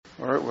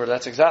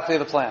That's exactly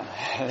the plan,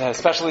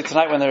 especially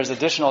tonight when there's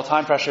additional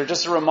time pressure.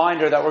 Just a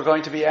reminder that we're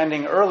going to be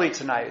ending early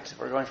tonight.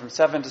 We're going from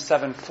 7 to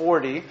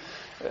 7:40.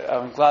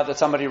 I'm glad that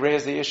somebody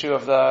raised the issue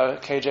of the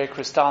KJ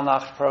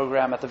Kristallnacht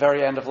program at the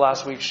very end of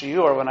last week's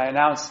shiur when I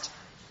announced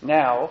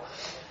now.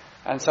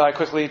 And so I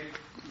quickly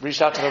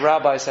reached out to the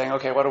rabbi saying,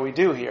 okay, what do we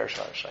do here?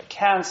 Should I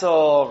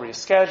cancel,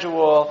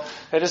 reschedule?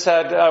 They just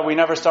said, we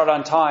never start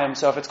on time,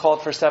 so if it's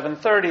called for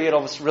 7:30,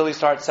 it'll really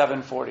start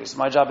 7:40. So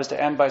my job is to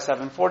end by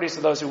 7:40,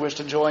 so those who wish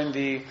to join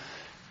the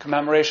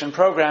commemoration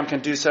program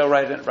can do so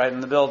right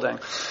in the building.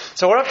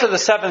 So we're up to the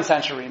 7th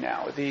century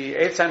now. The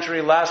 8th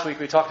century, last week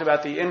we talked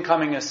about the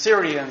incoming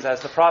Assyrians as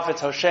the prophets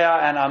Hosea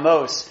and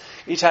Amos.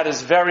 Each had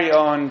his very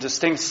own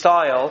distinct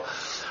style.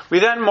 We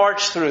then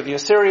marched through. The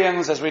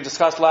Assyrians, as we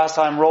discussed last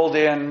time, rolled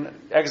in,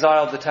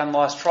 exiled the 10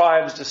 lost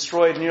tribes,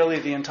 destroyed nearly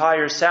the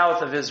entire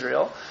south of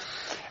Israel,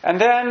 and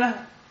then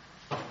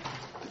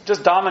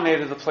just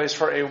dominated the place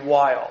for a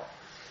while.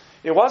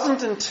 It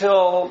wasn't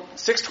until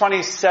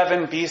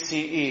 627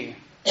 BCE,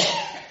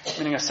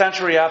 meaning a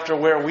century after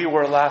where we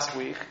were last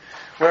week,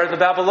 where the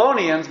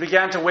Babylonians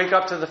began to wake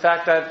up to the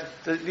fact that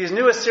these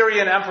new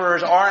Assyrian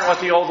emperors aren't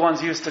what the old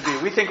ones used to be.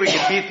 We think we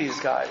could beat these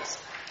guys.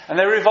 And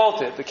they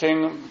revolted. The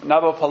king,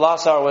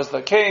 Nabopolassar, was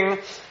the king.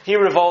 He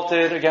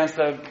revolted against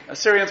the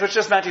Assyrians, which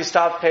just meant he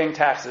stopped paying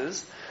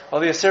taxes.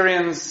 Well, the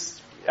Assyrians,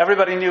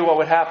 everybody knew what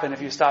would happen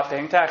if you stopped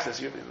paying taxes.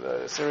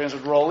 The Assyrians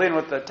would roll in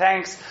with the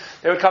tanks.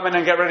 They would come in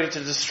and get ready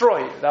to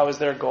destroy you. That was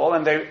their goal,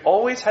 and they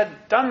always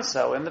had done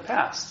so in the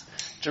past.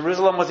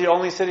 Jerusalem was the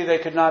only city they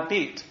could not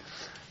beat.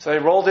 So they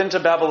rolled into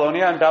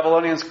Babylonia, and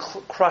Babylonians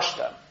crushed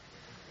them.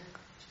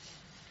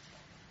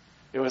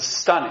 It was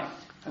stunning.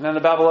 And then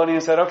the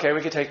Babylonians said, okay, we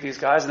could take these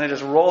guys. And they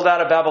just rolled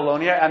out of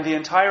Babylonia, and the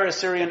entire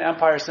Assyrian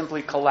Empire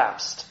simply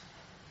collapsed.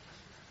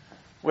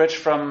 Which,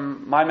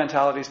 from my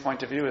mentality's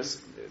point of view, is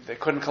they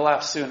couldn't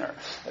collapse soon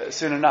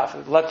enough.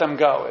 Let them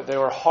go. They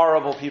were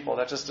horrible people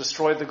that just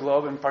destroyed the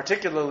globe and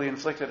particularly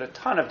inflicted a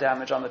ton of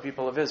damage on the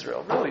people of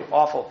Israel. Really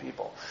awful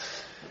people.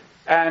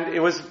 And it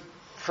was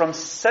from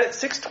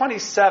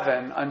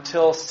 627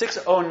 until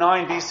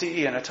 609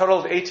 BCE, in a total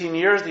of 18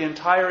 years, the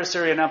entire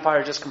Assyrian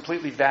Empire just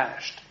completely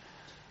vanished.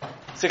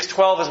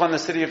 612 is when the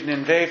city of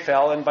Nineveh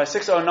fell, and by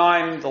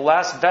 609, the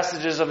last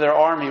vestiges of their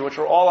army, which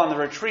were all on the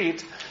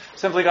retreat,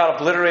 simply got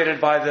obliterated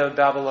by the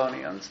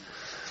Babylonians.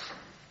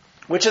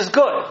 Which is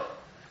good.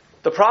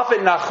 The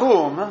prophet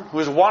Nahum, who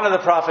is one of the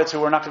prophets who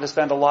we're not going to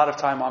spend a lot of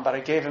time on, but I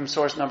gave him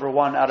source number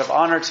 1 out of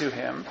honor to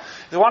him,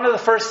 is one of the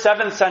first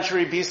 7th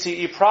century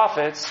BCE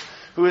prophets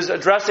who is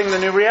addressing the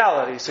new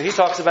reality. So he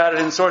talks about it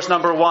in source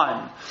number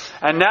 1.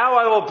 And now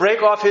I will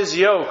break off his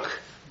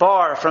yoke,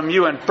 bar, from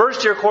you and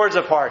burst your cords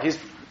apart. He's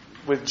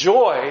with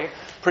joy,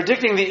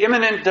 predicting the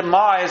imminent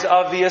demise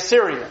of the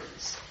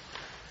Assyrians.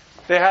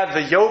 They had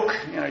the yoke,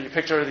 you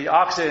picture the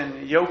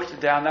oxen yoked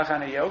down, that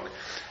kind of yoke,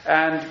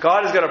 and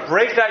God is going to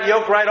break that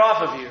yoke right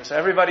off of you. So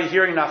everybody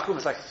hearing Nahum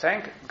is like,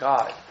 thank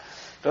God.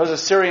 Those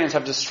Assyrians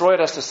have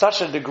destroyed us to such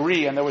a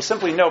degree, and there was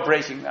simply no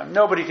breaking them.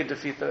 Nobody could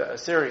defeat the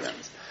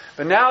Assyrians.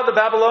 But now the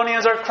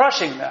Babylonians are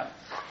crushing them.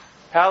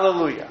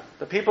 Hallelujah.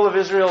 The people of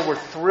Israel were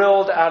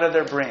thrilled out of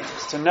their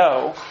brains to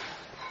know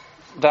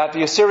that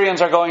the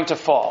Assyrians are going to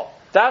fall.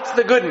 That's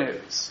the good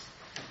news.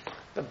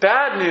 The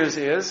bad news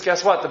is,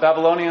 guess what? The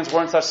Babylonians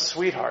weren't such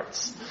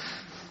sweethearts.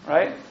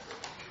 Right?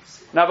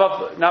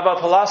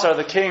 Nabopolassar,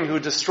 the king who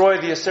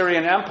destroyed the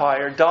Assyrian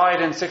Empire,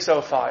 died in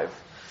 605.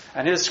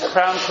 And his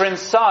crown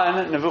prince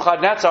son,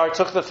 Nebuchadnezzar,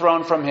 took the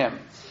throne from him.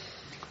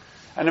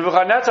 And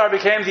Nebuchadnezzar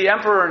became the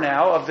emperor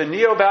now of the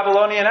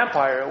Neo-Babylonian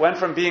Empire. It went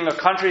from being a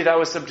country that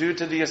was subdued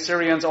to the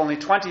Assyrians only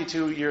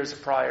 22 years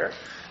prior.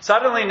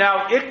 Suddenly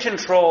now it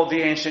controlled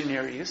the ancient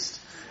Near East.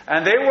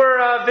 And they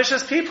were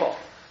vicious people.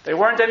 They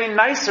weren't any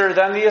nicer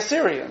than the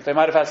Assyrians. They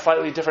might have had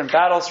slightly different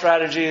battle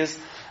strategies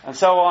and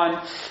so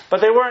on.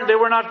 But they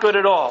were not good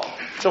at all.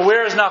 So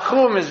whereas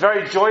Nahum is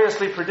very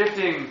joyously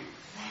predicting...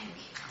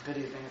 Good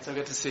evening, it's so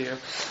good to see you.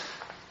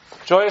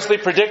 Joyously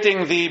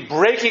predicting the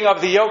breaking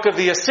of the yoke of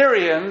the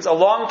Assyrians,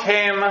 along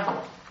came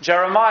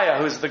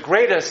Jeremiah, who's the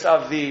greatest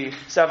of the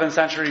 7th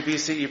century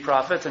BCE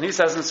prophets. And he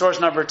says in source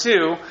number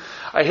 2,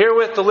 I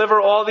herewith deliver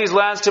all these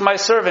lands to my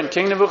servant,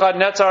 King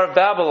Nebuchadnezzar of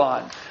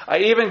Babylon. I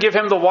even give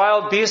him the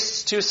wild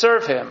beasts to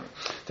serve him.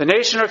 The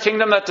nation or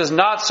kingdom that does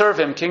not serve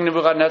him, King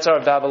Nebuchadnezzar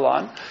of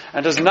Babylon,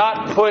 and does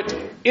not put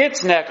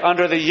its neck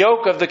under the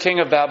yoke of the king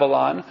of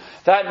Babylon,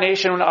 that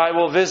nation I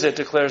will visit,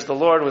 declares the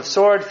Lord, with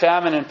sword,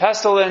 famine, and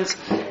pestilence,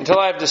 until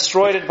I have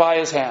destroyed it by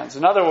his hands.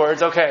 In other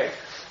words, okay,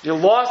 you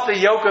lost the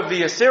yoke of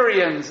the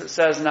Assyrians,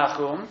 says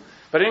Nahum,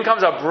 but in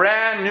comes a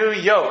brand new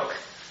yoke,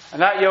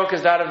 and that yoke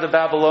is that of the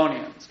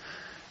Babylonians.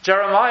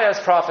 Jeremiah's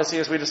prophecy,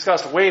 as we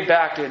discussed way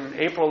back in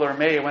April or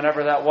May,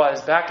 whenever that was,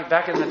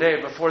 back in the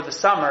day before the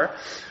summer,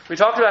 we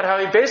talked about how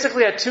he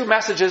basically had 2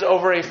 messages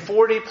over a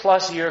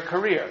 40-plus year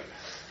career.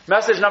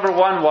 Message number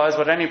 1 was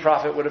what any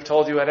prophet would have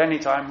told you at any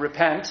time,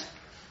 repent.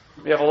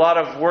 We have a lot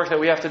of work that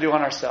we have to do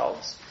on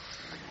ourselves.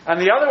 And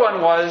the other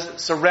one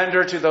was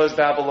surrender to those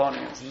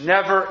Babylonians.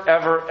 Never,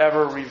 ever,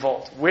 ever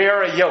revolt.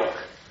 Wear a yoke.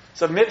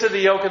 Submit to the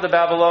yoke of the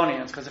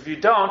Babylonians, because if you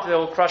don't, they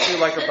will crush you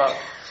like a bug.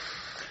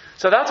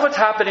 So that's what's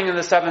happening in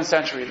the 7th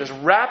century. This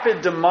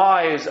rapid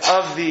demise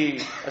of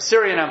the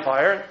Assyrian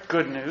Empire,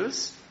 good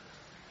news,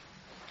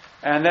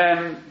 and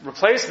then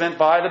replacement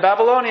by the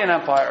Babylonian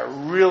Empire,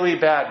 really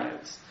bad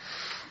news.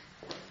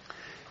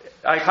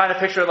 I kind of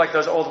picture it like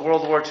those old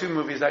World War II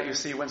movies that you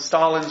see when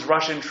Stalin's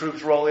Russian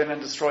troops roll in and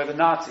destroy the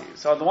Nazis.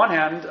 So on the one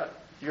hand,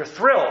 you're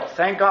thrilled.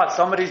 Thank God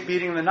somebody's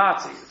beating the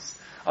Nazis.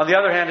 On the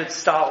other hand, it's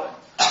Stalin.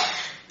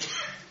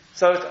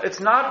 So it's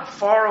not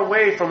far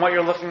away from what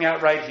you're looking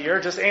at right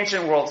here, just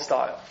ancient world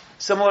style.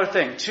 Similar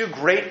thing. 2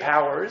 great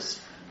powers,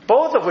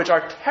 both of which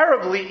are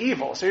terribly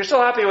evil. So you're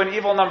still happy when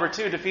evil number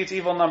 2 defeats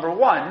evil number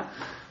 1,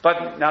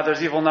 but now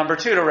there's evil number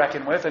 2 to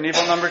reckon with, and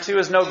evil number 2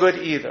 is no good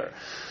either.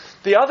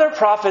 The other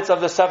prophets of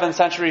the 7th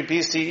century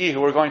BCE, who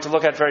we're going to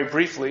look at very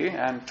briefly,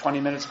 and 20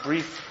 minutes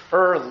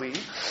early,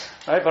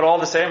 right? But all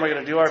the same, we're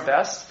going to do our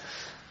best.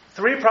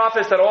 3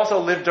 prophets that also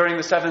lived during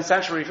the 7th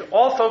century,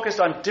 all focused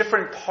on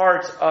different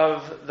parts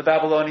of the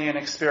Babylonian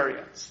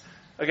experience.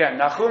 Again,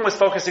 Nahum was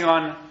focusing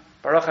on,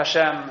 Baruch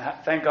Hashem,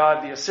 thank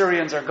God, the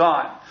Assyrians are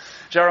gone.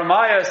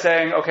 Jeremiah is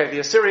saying, okay, the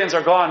Assyrians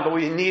are gone, but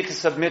we need to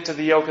submit to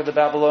the yoke of the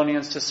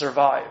Babylonians to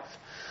survive.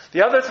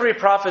 The other 3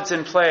 prophets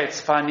in play,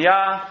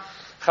 Tzfanya,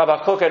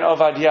 Habakkuk and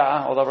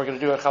Ovadiah, although we're going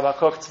to do it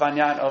Habakkuk,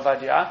 Tzfanya, and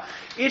Ovadiah,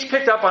 each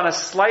picked up on a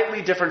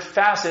slightly different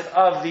facet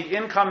of the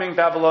incoming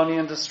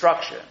Babylonian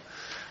destruction.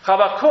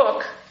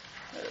 Habakkuk,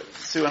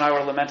 Sue and I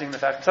were lamenting the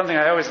fact, something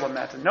I always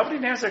lament, and nobody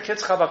names their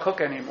kids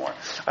Habakkuk anymore.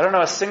 I don't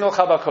know a single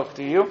Habakkuk,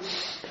 do you?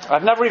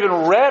 I've never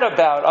even read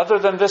about, other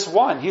than this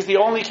one. He's the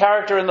only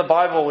character in the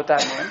Bible with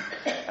that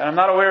name, and I'm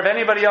not aware of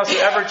anybody else who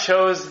ever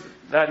chose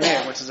that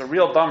name, which is a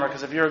real bummer,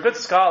 because if you're a good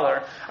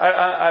scholar,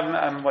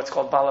 I'm what's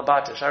called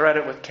balabatish. I read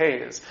it with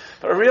K's.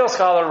 But a real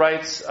scholar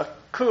writes a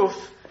kuf,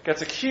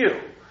 gets a Q.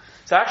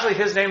 So actually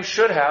his name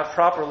should have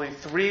properly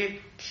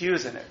 3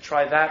 Q's in it.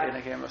 Try that in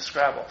a game of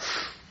Scrabble.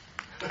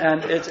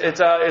 And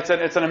it's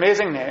an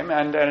amazing name,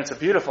 and it's a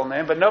beautiful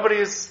name, but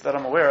nobody's, that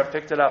I'm aware of,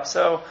 picked it up.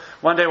 So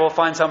one day we'll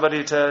find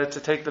somebody to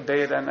take the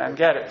bait and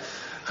get it.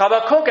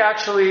 Habakkuk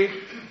actually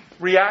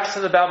reacts to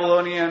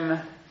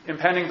the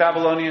impending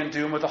Babylonian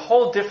doom with a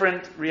whole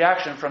different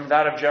reaction from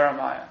that of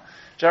Jeremiah.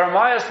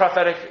 Jeremiah's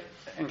prophetic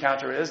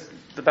encounter is,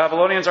 the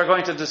Babylonians are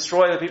going to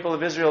destroy the people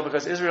of Israel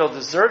because Israel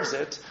deserves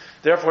it.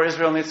 Therefore,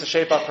 Israel needs to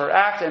shape up her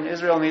act, and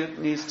Israel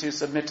needs to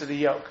submit to the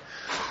yoke.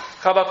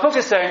 Habakkuk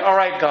is saying, all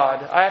right,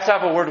 God, I have to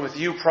have a word with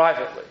you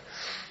privately.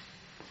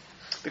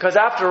 Because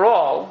after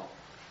all,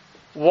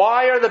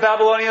 why are the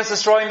Babylonians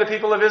destroying the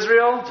people of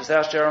Israel? Just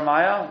ask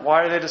Jeremiah.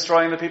 Why are they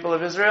destroying the people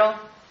of Israel?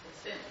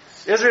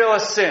 Sin. Israel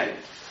has sinned.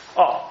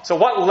 Oh, so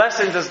what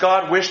lesson does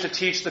God wish to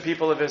teach the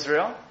people of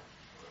Israel?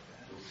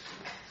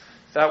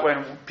 That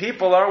when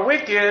people are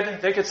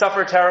wicked, they could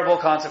suffer terrible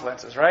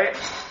consequences, right?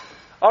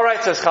 All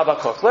right, says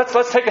Habakkuk.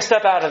 Let's take a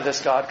step out of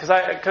this, God,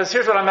 because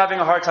here's what I'm having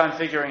a hard time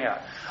figuring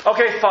out.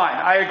 Okay, fine,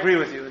 I agree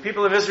with you. The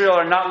people of Israel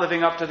are not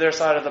living up to their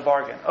side of the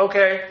bargain.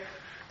 Okay,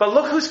 but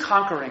look who's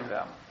conquering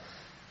them.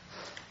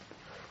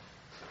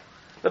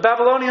 The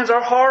Babylonians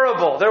are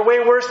horrible. They're way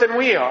worse than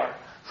we are.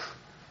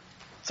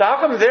 So how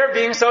come they're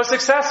being so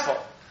successful?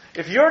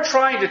 If you're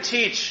trying to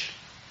teach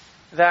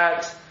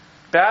that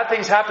bad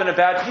things happen to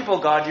bad people,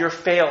 God, you're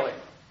failing.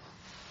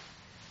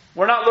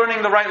 We're not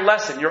learning the right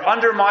lesson. You're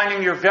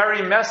undermining your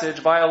very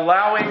message by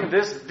allowing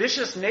this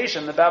vicious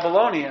nation, the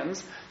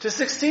Babylonians, to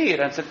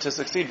succeed, and to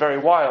succeed very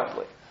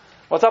wildly.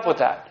 What's up with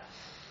that?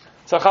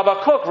 So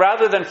Habakkuk,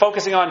 rather than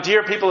focusing on,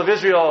 dear people of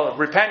Israel,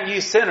 repent ye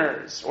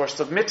sinners, or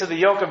submit to the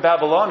yoke of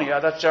Babylonia,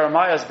 that's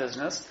Jeremiah's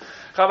business,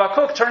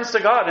 Habakkuk turns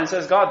to God and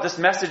says, God, this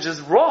message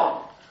is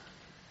wrong.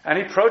 And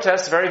he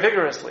protests very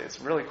vigorously. It's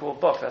a really cool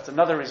book. That's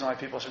another reason why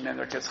people should name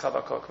their kids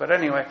Habakkuk. But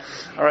anyway,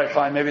 all right,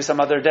 fine, maybe some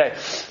other day.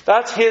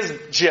 That's his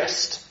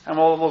gist. And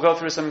we'll go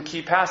through some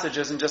key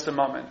passages in just a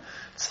moment.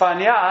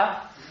 Tzfanya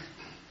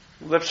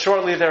lived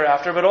shortly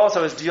thereafter, but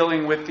also is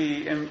dealing with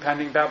the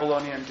impending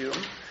Babylonian doom.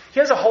 He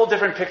has a whole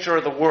different picture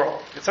of the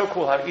world. It's so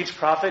cool how each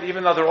prophet,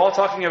 even though they're all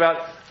talking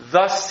about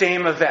the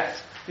same event,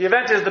 the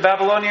event is the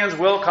Babylonians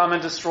will come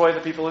and destroy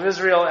the people of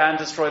Israel and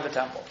destroy the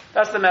temple.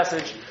 That's the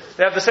message.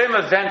 They have the same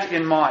event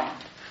in mind.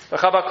 But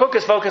Habakkuk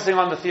is focusing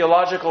on the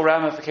theological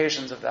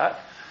ramifications of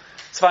that.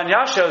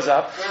 Tzfanya shows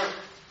up,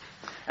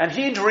 and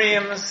he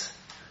dreams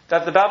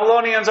that the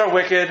Babylonians are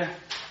wicked,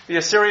 the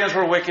Assyrians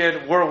were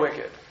wicked, we're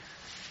wicked.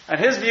 And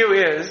his view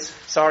is,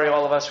 sorry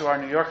all of us who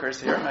are New Yorkers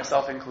here,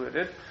 myself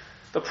included,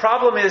 the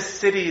problem is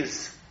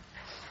cities.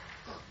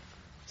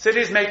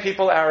 Cities make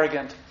people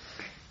arrogant.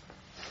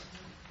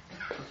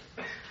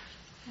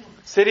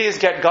 Cities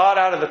get God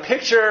out of the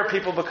picture.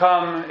 People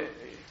become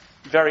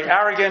very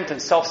arrogant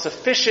and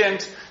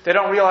self-sufficient. They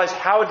don't realize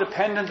how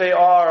dependent they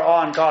are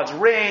on God's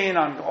reign,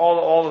 on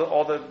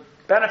all the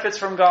benefits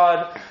from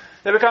God.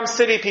 They become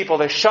city people.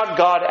 They shut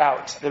God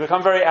out. They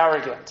become very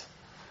arrogant.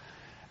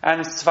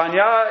 And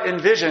Tzfanya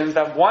envisions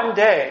that one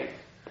day,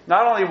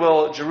 not only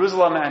will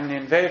Jerusalem and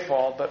Nineveh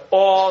fall, but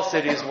all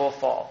cities will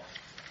fall.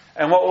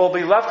 And what we'll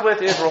be left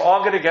with is we're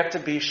all going to get to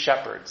be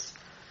shepherds.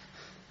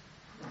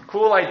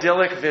 cool,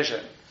 idyllic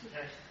vision.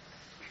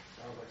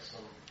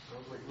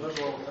 Sounds like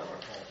liberal Democrats.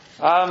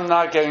 I'm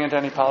not getting into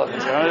any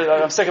politics here.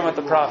 I'm sticking with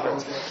the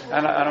prophets.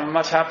 And I'm a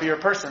much happier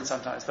person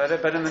sometimes.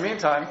 But in the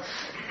meantime,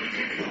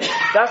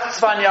 that's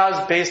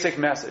Tzfanya's basic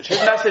message. His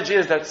message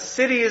is that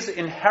cities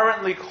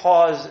inherently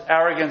cause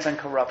arrogance and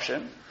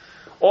corruption.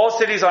 All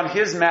cities on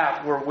his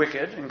map were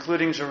wicked,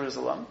 including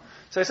Jerusalem.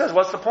 So he says,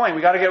 what's the point?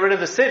 We got to get rid of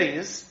the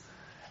cities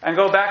and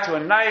go back to a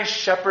nice,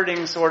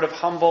 shepherding, sort of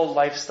humble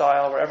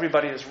lifestyle where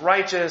everybody is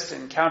righteous,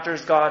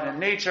 encounters God in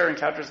nature,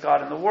 encounters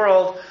God in the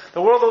world.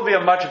 The world will be a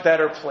much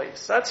better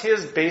place. That's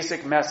his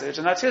basic message,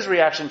 and that's his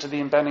reaction to the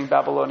impending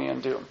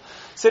Babylonian doom.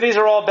 Cities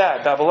are all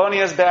bad.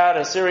 Babylonia is bad,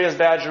 Assyria is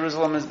bad,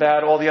 Jerusalem is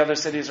bad, all the other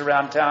cities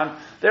around town,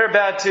 they're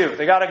bad too.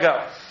 They got to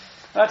go.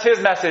 That's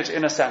his message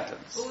in a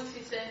sentence. Who is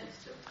he saying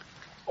this to?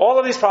 All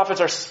of these prophets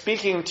are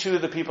speaking to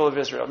the people of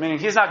Israel, meaning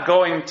he's not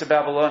going to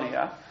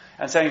Babylonia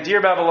and saying,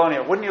 dear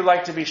Babylonia, wouldn't you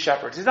like to be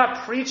shepherds? He's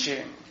not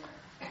preaching.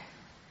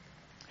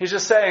 He's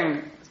just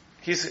saying,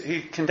 he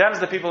condemns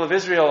the people of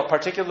Israel,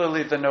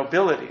 particularly the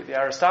nobility, the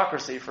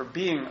aristocracy, for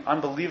being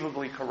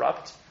unbelievably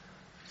corrupt.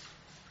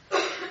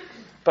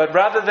 But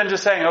rather than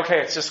just saying,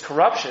 okay, it's just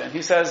corruption,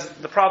 he says,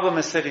 the problem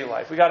is city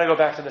life. We got to go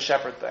back to the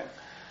shepherd thing.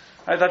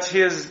 Right? That's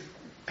his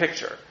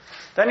picture.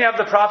 Then you have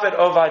the prophet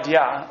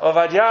Ovadiah.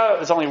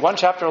 Ovadiah is only one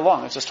chapter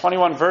long. It's just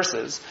 21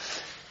 verses.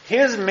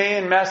 His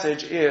main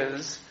message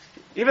is,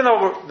 even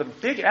though the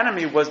big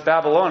enemy was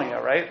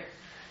Babylonia, right?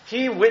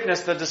 He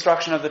witnessed the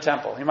destruction of the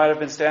temple. He might have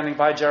been standing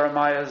by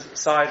Jeremiah's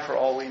side for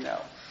all we know.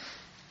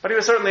 But he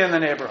was certainly in the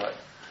neighborhood.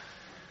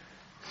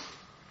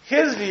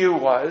 His view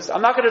was,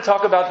 I'm not going to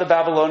talk about the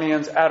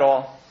Babylonians at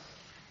all,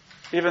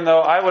 even though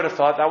I would have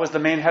thought that was the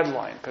main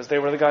headline, because they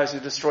were the guys who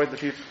destroyed the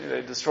people.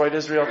 They destroyed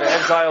Israel. They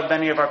exiled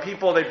many of our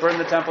people. They burned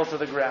the temple to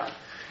the ground.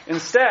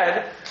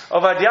 Instead,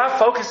 Ovadiah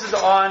focuses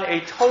on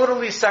a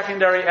totally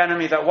secondary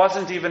enemy that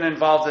wasn't even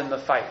involved in the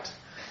fight.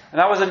 And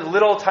that was a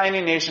little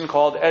tiny nation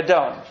called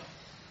Edom,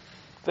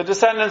 the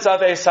descendants of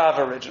Esav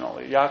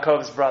originally,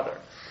 Yaakov's brother.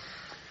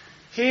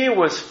 He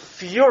was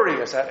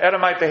furious at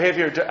Edomite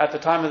behavior at the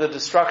time of the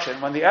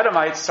destruction, when the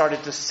Edomites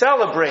started to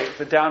celebrate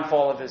the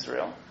downfall of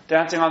Israel,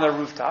 dancing on their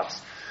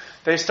rooftops.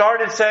 They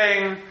started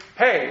saying,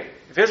 hey,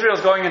 if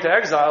Israel's going into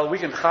exile, we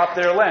can chop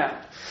their land.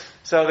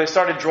 So they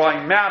started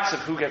drawing maps of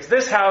who gets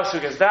this house, who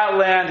gets that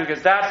land, who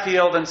gets that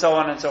field, and so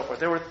on and so forth.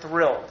 They were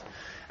thrilled.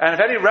 And if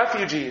any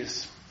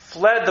refugees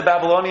fled the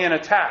Babylonian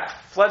attack,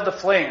 fled the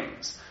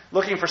flames,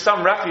 looking for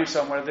some refuge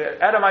somewhere,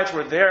 the Edomites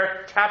were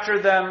there,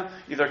 captured them,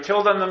 either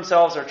killed them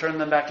themselves or turned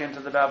them back into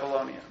the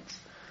Babylonians.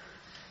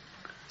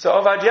 So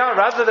Ovadiah,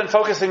 rather than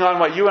focusing on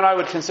what you and I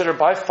would consider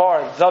by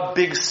far the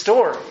big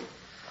story,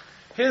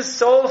 his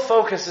sole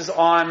focus is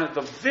on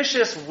the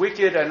vicious,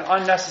 wicked, and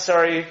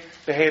unnecessary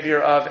behavior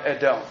of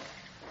Edom.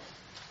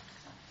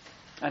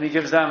 And he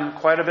gives them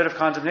quite a bit of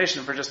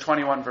condemnation for just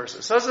 21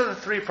 verses. So those are the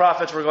three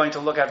prophets we're going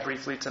to look at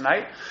briefly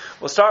tonight.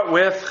 We'll start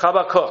with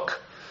Habakkuk,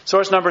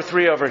 source number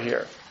 3 over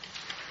here.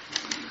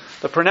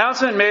 The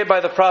pronouncement made by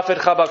the prophet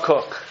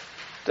Habakkuk.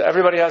 Does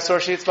everybody have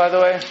source sheets, by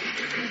the way?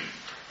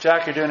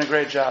 Jack, you're doing a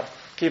great job.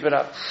 Keep it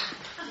up.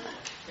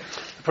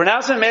 The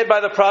pronouncement made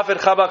by the prophet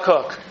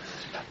Habakkuk.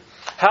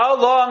 How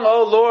long,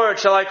 O Lord,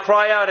 shall I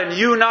cry out and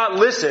you not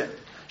listen?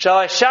 Shall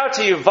I shout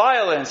to you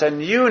violence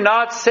and you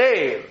not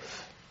save?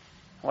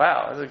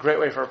 Wow, that's a great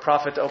way for a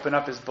prophet to open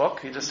up his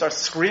book. He just starts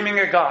screaming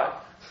at God.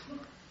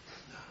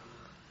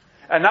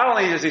 And not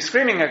only is he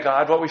screaming at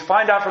God, what we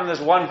find out from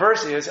this one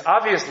verse is,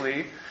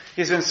 obviously,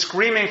 he's been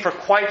screaming for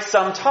quite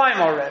some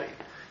time already.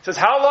 He says,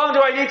 how long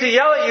do I need to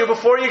yell at you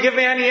before you give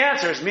me any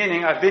answers?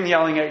 Meaning, I've been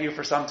yelling at you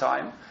for some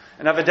time.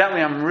 And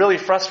evidently, I'm really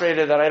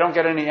frustrated that I don't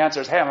get any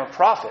answers. Hey, I'm a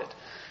prophet.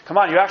 Come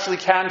on, you actually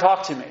can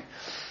talk to me.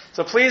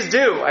 So please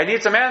do. I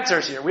need some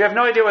answers here. We have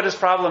no idea what his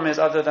problem is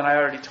other than I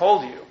already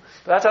told you.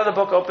 But that's how the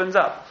book opens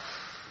up.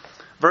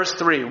 Verse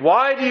 3.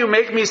 Why do you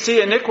make me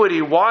see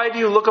iniquity? Why do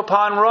you look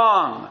upon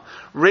wrong?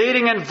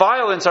 Raiding and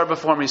violence are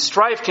before me.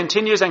 Strife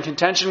continues and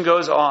contention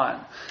goes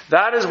on.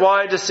 That is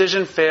why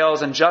decision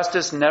fails and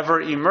justice never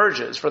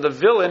emerges. For the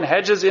villain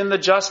hedges in the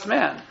just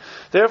man.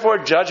 Therefore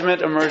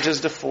judgment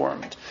emerges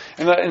deformed.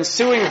 In the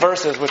ensuing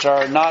verses, which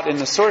are not in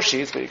the source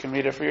sheets, but you can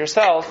read it for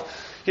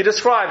yourself, he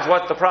describes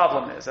what the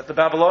problem is. That the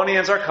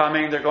Babylonians are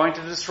coming, they're going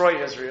to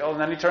destroy Israel, and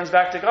then he turns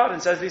back to God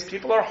and says, these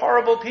people are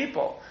horrible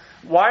people.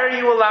 Why are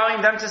you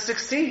allowing them to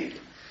succeed?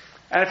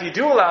 And if you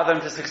do allow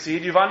them to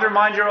succeed, you've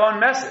undermined your own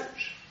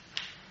message.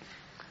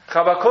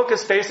 Habakkuk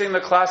is facing the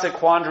classic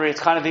quandary. It's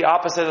kind of the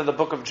opposite of the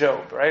book of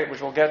Job, right?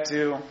 Which we'll get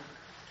to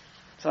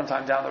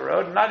sometime down the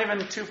road. Not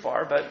even too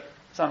far, but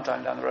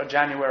sometime down the road,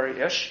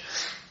 January-ish.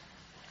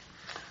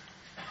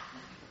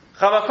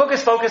 Habakkuk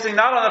is focusing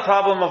not on the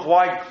problem of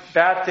why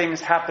bad things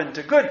happen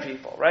to good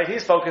people, right?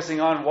 He's focusing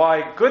on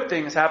why good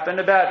things happen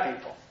to bad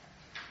people.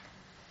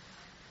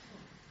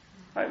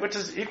 Right? Which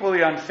is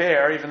equally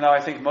unfair, even though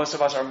I think most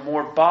of us are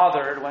more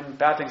bothered when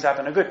bad things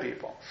happen to good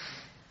people.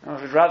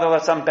 We'd rather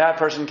let some bad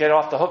person get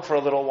off the hook for a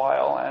little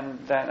while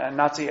and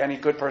not see any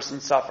good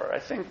person suffer. I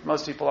think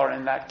most people are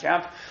in that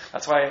camp.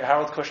 That's why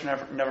Harold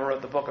Kushner never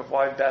wrote the book of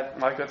why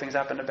good things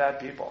happen to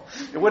bad people.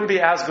 It wouldn't be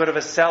as good of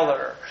a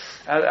seller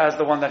as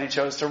the one that he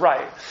chose to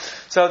write.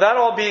 So that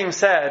all being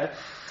said,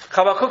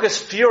 Habakkuk is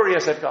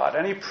furious at God,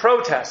 and he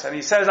protests, and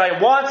he says, I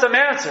want some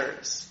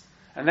answers.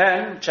 And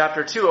then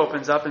chapter 2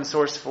 opens up in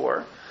source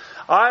 4.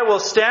 I will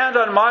stand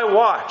on my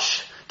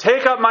watch,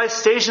 take up my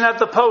station at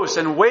the post,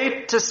 and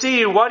wait to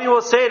see what he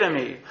will say to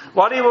me,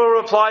 what he will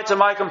reply to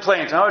my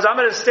complaint. In other words, I'm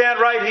going to stand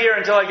right here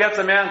until I get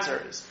some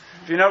answers.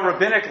 If you know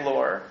rabbinic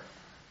lore,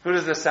 who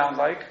does this sound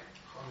like?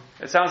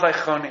 It sounds like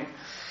Choni.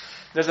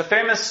 There's a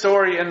famous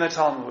story in the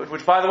Talmud,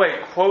 which, by the way,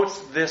 quotes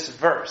this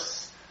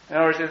verse. In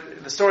other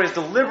words, the story is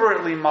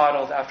deliberately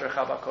modeled after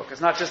Habakkuk.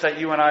 It's not just that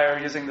you and I are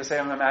using the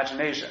same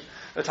imagination.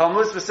 The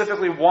Talmud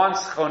specifically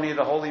wants Choni,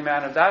 the holy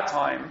man of that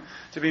time,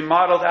 to be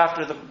modeled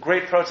after the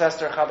great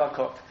protester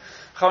Habakkuk.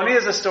 Choni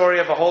is a story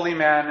of a holy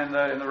man in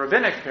the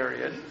rabbinic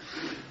period,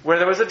 where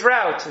there was a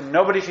drought and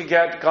nobody could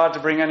get God to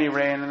bring any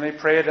rain, and they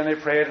prayed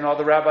and all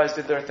the rabbis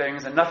did their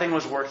things and nothing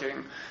was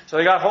working. So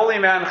they got holy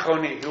man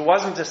Choni, who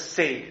wasn't a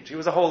sage, he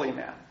was a holy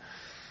man.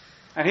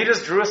 And he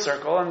just drew a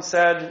circle and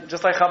said,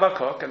 just like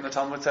Habakkuk, and the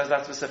Talmud says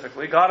that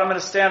specifically, God, I'm going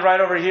to stand right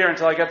over here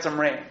until I get some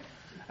rain.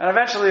 And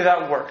eventually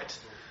that worked.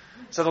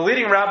 So the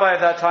leading rabbi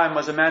at that time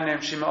was a man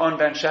named Shimon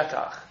ben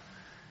Shetach.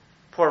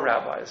 Poor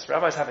rabbis.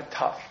 Rabbis have it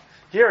tough.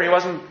 Here he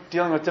wasn't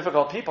dealing with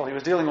difficult people. He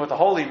was dealing with a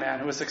holy man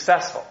who was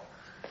successful.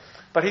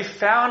 But he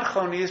found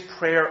Choni's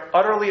prayer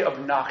utterly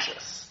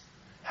obnoxious.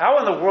 How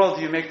in the world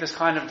do you make this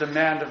kind of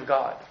demand of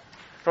God?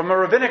 From a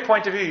rabbinic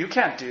point of view, you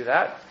can't do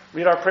that.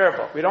 Read our prayer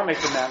book. We don't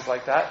make demands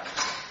like that.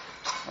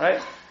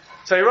 Right?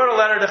 So he wrote a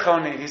letter to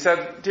Choni. He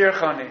said, Dear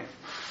Choni,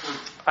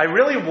 I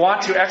really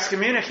want to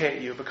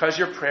excommunicate you because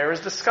your prayer is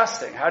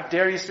disgusting. How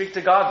dare you speak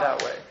to God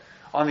that way?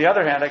 On the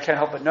other hand, I can't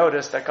help but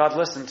notice that God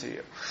listened to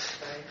you.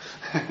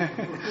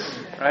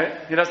 Right?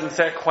 He doesn't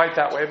say it quite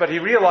that way, but he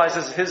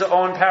realizes his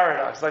own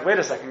paradox. Like, wait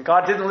a second,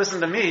 God didn't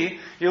listen to me,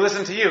 he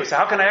listened to you. So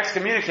how can I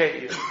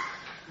excommunicate you?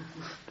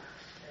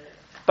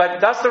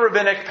 But that's the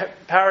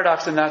rabbinic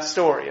paradox in that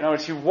story. You know,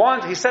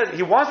 he said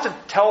he wants to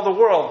tell the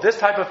world this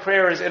type of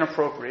prayer is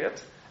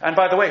inappropriate. And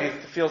by the way, he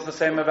feels the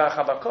same about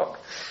Habakkuk.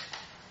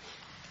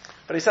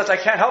 But he says, I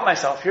can't help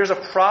myself. Here's a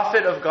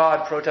prophet of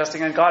God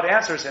protesting, and God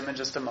answers him in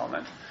just a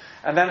moment.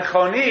 And then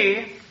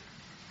Choni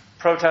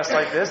protests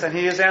like this, and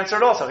he is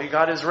answered also. He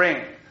got his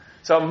rain.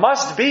 So it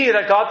must be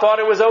that God thought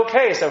it was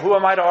okay. So who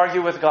am I to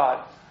argue with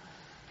God?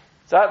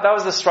 So that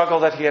was the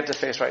struggle that he had to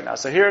face right now.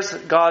 So here's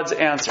God's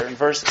answer in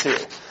verse 2.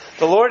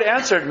 The Lord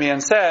answered me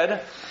and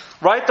said,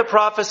 write the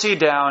prophecy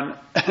down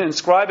and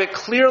inscribe it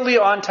clearly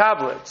on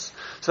tablets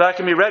so that it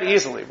can be read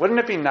easily. Wouldn't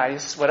it be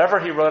nice, whatever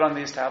he wrote on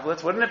these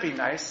tablets, wouldn't it be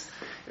nice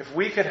if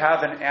we could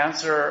have an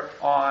answer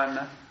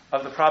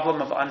of the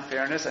problem of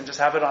unfairness and just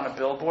have it on a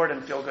billboard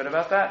and feel good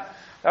about that?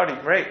 That would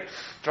be great.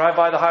 Drive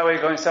by the highway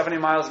going 70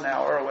 miles an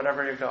hour or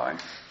whatever you're going.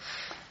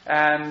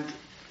 And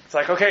it's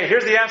like, okay,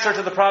 here's the answer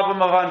to the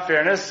problem of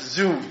unfairness.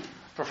 Zoom.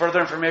 For further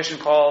information,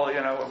 call,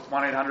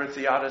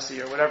 1-800-THEODICEY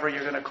or whatever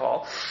you're going to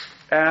call.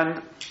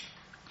 And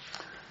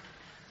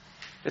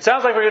it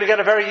sounds like we're going to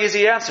get a very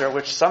easy answer,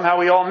 which somehow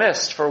we all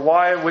missed, for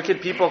why wicked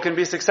people can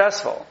be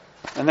successful.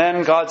 And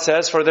then God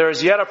says, for there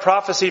is yet a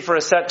prophecy for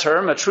a set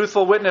term, a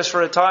truthful witness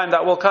for a time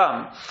that will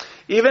come.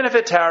 Even if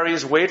it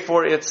tarries, wait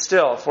for it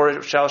still, for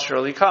it shall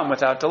surely come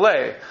without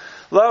delay.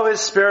 Lo, his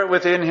spirit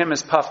within him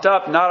is puffed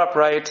up, not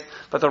upright,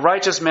 but the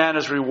righteous man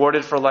is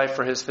rewarded for life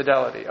for his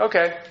fidelity.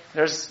 Okay,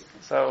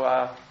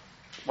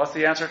 what's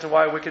the answer to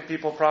why wicked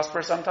people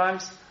prosper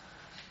sometimes?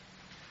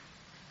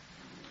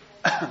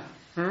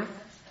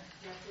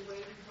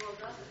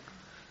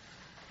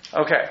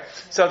 Okay,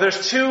 so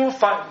there's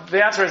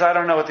the answer is I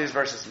don't know what these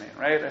verses mean,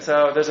 right?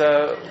 So there's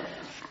a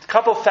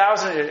couple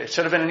thousand, it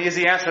should have been an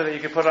easy answer that you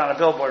could put on a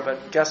billboard,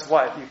 but guess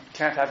what? You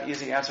can't have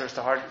easy answers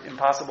to hard,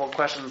 impossible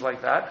questions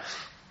like that.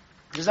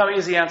 There's no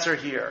easy answer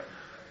here.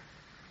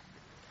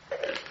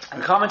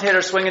 The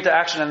commentators swing into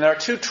action, and there are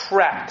two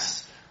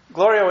tracks.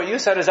 Gloria, what you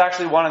said is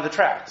actually one of the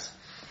tracks.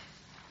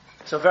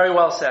 So very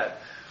well said.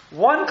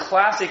 One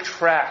classic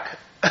track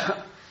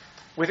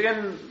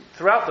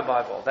throughout the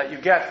Bible that you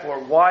get for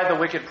why the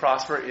wicked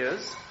prosper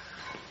is,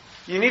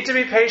 you need to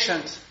be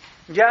patient.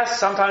 Yes,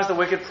 sometimes the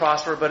wicked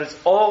prosper, but it's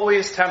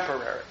always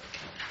temporary.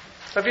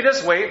 So if you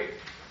just wait,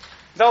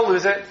 they'll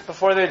lose it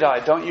before they die.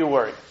 Don't you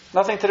worry.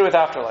 Nothing to do with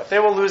afterlife. They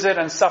will lose it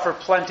and suffer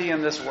plenty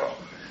in this world.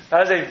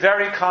 That is a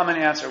very common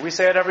answer. We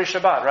say it every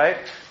Shabbat, right?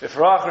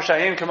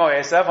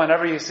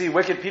 Whenever you see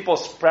wicked people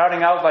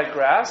sprouting out like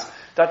grass,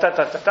 God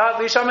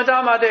is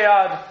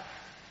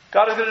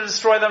going to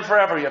destroy them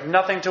forever. You have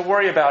nothing to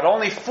worry about.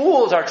 Only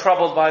fools are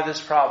troubled by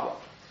this problem.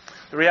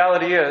 The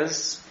reality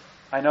is,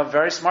 I know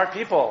very smart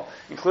people,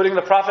 including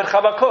the prophet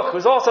Habakkuk,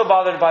 who's also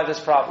bothered by this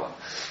problem.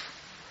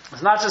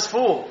 It's not just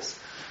fools.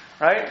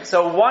 Right?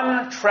 So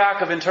one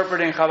track of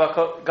interpreting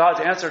God's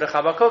answer to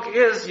Habakkuk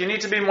is, you need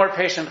to be more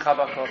patient,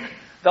 Habakkuk.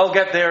 They'll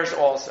get theirs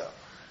also.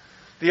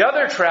 The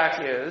other track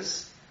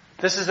is,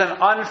 This is an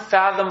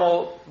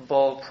unfathomable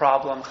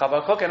problem,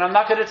 Habakkuk, and I'm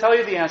not going to tell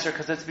you the answer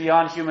because it's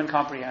beyond human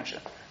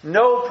comprehension.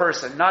 No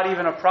person, not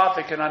even a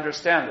prophet, can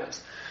understand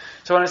this.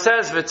 So when it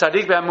says,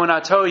 "V'tzadik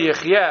be'emunato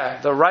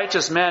yichyeh," the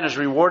righteous man is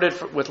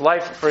rewarded with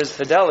life for his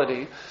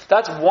fidelity,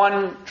 that's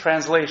one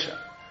translation.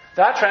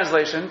 That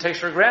translation takes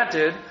for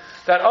granted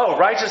that,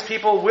 righteous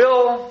people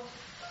will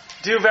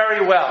do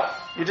very well.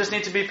 You just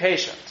need to be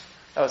patient.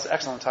 That was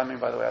excellent timing,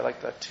 by the way. I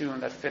like the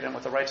tune that fit in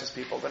with the righteous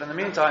people. But in the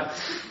meantime,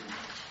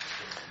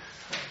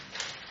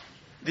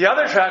 the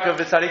other track of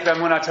V'tzadik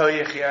be'emunato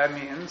yichyeh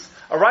means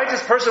a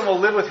righteous person will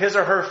live with his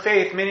or her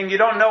faith, meaning you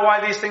don't know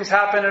why these things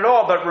happen at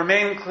all, but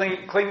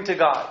cling to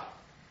God.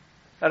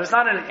 That is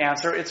not an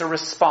answer, it's a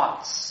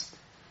response.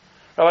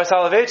 Rabbi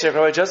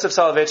Joseph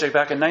Soloveitchik,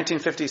 back in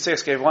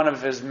 1956, gave one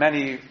of his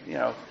many,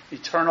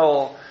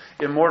 eternal,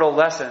 immortal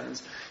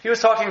lessons. He was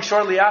talking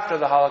shortly after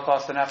the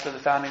Holocaust and after the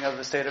founding of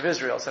the State of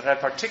Israel, so it had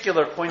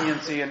particular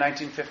poignancy in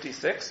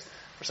 1956.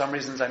 For some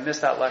reasons, I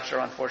missed that lecture,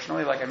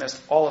 unfortunately, like I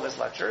missed all of his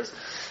lectures.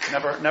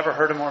 Never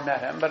heard him or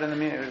met him, but in the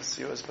meantime,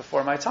 it was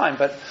before my time.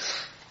 But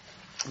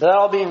that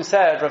all being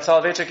said, Rav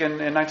Soloveitchik in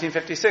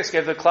 1956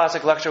 gave the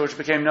classic lecture which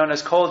became known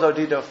as Kol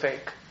Dodi Dofek.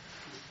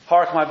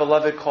 Hark, my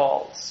beloved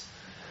calls.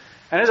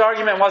 And his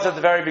argument was at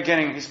the very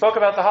beginning, he spoke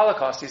about the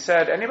Holocaust. He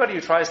said, anybody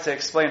who tries to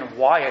explain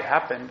why it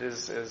happened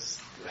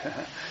is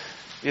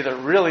either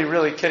really,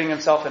 really kidding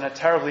himself in a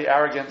terribly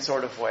arrogant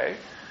sort of way,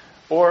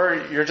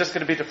 or you're just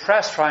going to be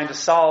depressed trying to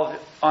solve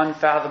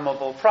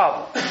unfathomable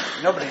problems.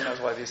 Nobody knows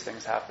why these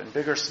things happen,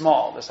 big or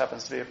small. This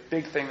happens to be a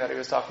big thing that he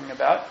was talking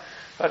about.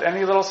 But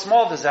any little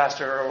small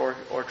disaster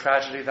or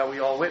tragedy that we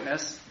all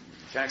witness,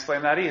 you can't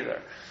explain that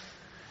either.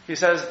 He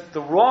says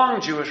the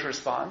wrong Jewish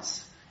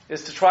response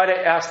is to try to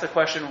ask the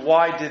question,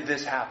 why did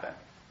this happen?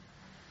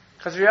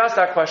 Because if you ask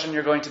that question,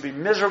 you're going to be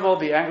miserable,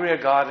 be angry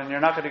at God, and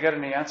you're not going to get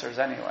any answers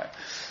anyway.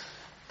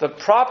 The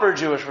proper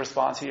Jewish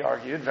response, he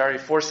argued, very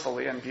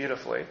forcefully and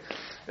beautifully,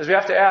 is we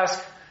have to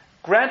ask,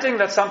 granting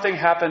that something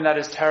happened that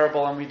is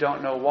terrible and we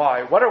don't know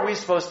why, what are we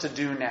supposed to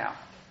do now?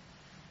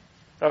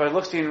 Rabbi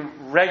Lookstein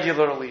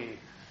regularly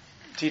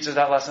teaches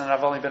that lesson, and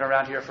I've only been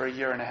around here for a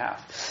year and a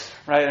half.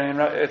 Right? I mean,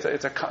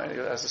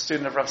 as a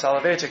student of Rav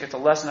Soloveitchik, it's a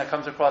lesson that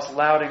comes across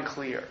loud and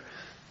clear.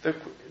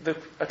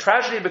 A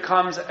tragedy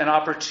becomes an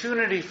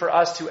opportunity for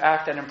us to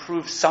act and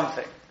improve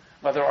something,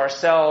 whether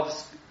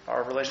ourselves,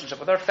 our relationship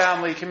with our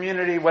family,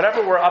 community,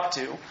 whatever we're up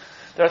to.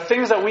 There are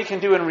things that we can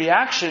do in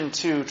reaction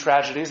to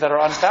tragedies that are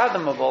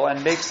unfathomable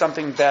and make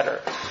something better.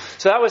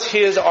 So that was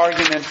his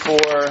argument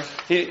for,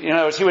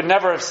 he would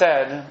never have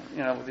said,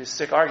 these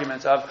sick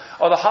arguments of,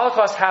 the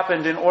Holocaust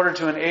happened in order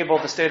to enable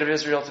the state of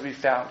Israel to be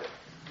founded.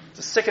 It's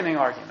a sickening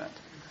argument.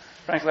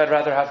 Frankly, I'd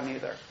rather have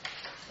neither.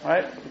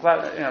 Right? I'm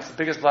glad, it's the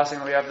biggest blessing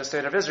that we have the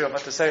state of Israel,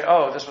 but to say,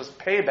 this was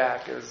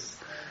payback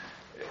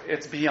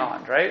it's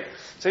beyond, right?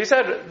 So he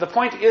said, the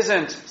point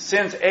isn't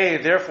since A,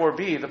 therefore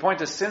B. The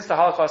point is since the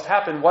Holocaust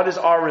happened, what is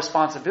our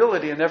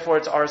responsibility? And therefore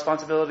it's our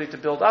responsibility to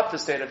build up the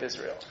state of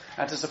Israel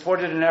and to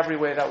support it in every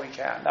way that we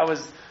can. That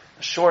was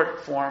a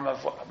short form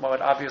of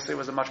what obviously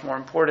was a much more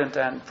important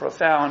and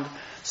profound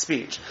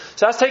speech.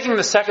 So that's taking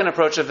the second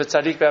approach of the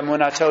Tzadik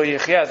be'emunato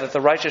yichyeh, that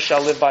the righteous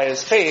shall live by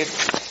his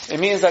faith. It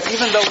means that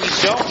even though we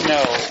don't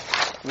know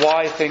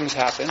why things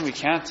happen, we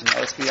can't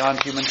know, it's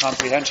beyond human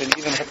comprehension,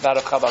 even that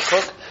of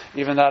Habakkuk,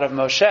 even that of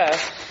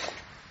Moshe,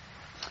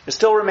 it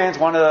still remains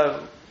one of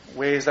the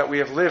ways that we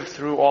have lived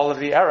through all of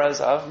the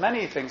eras of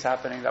many things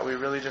happening that we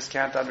really just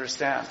can't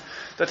understand.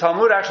 The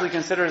Talmud actually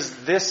considers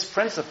this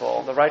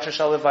principle, the righteous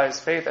shall live by his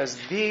faith, as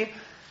the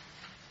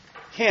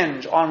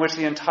hinge on which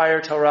the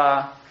entire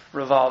Torah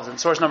revolves. In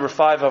source number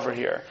 5 over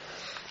here,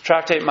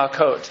 Tractate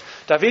Makot.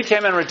 David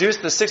came and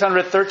reduced the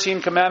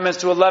 613 commandments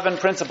to 11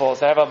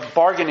 principles. They have a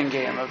bargaining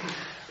game of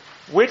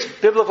which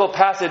biblical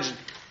passage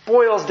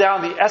boils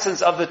down the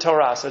essence of the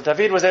Torah. So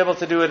David was able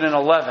to do it in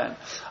 11.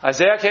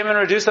 Isaiah came and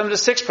reduced them to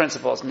 6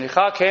 principles.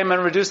 Micha came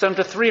and reduced them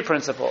to 3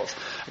 principles.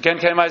 Again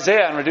came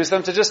Isaiah and reduced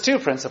them to just 2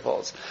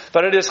 principles.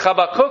 But it is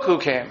Habakkuk who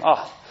came.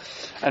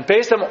 And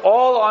based them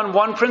all on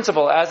one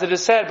principle, as it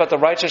is said, but the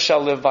righteous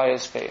shall live by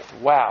his faith.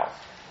 Wow.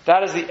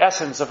 That is the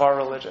essence of our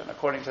religion,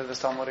 according to this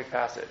Talmudic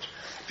passage.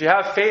 If you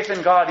have faith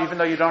in God, even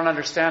though you don't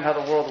understand how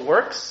the world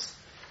works,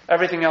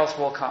 everything else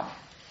will come.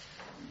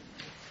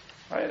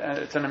 Right? And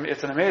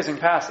it's an amazing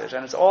passage,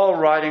 and it's all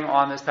riding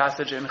on this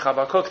passage in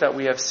Habakkuk that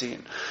we have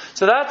seen.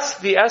 So that's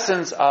the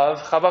essence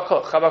of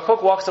Habakkuk.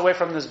 Habakkuk walks away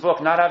from this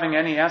book not having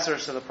any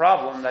answers to the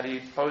problem that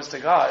he posed to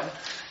God,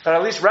 but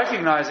at least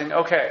recognizing,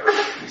 okay,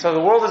 so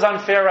the world is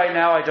unfair right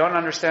now. I don't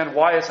understand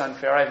why it's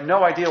unfair. I have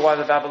no idea why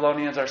the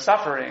Babylonians are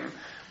suffering.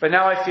 But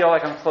now I feel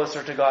like I'm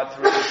closer to God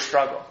through this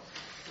struggle.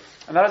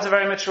 And that is a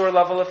very mature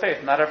level of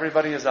faith. Not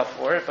everybody is up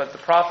for it, but the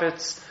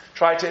prophets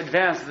try to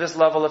advance this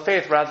level of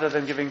faith rather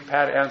than giving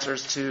pat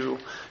answers to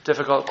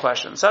difficult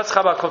questions. That's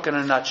Habakkuk in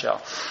a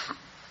nutshell.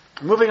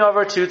 Moving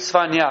over to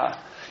Tzfanya.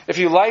 If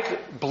you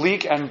like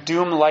bleak and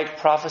doom-like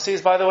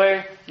prophecies, by the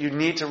way, you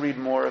need to read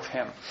more of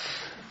him.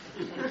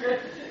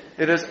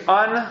 It is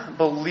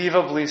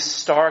unbelievably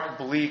stark,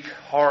 bleak,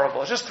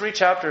 horrible. It's just 3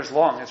 chapters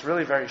long. It's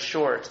really very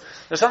short.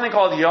 There's something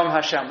called Yom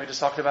Hashem. We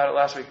just talked about it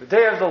last week. The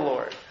Day of the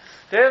Lord.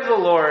 Day of the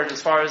Lord,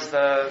 as far as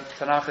the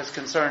Tanakh is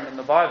concerned in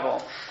the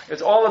Bible,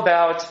 it's all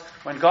about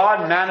when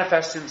God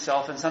manifests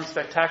himself in some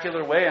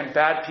spectacular way and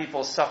bad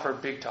people suffer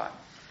big time.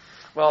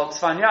 Well,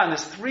 Tzfanya, in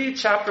this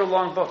 3-chapter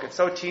long book, it's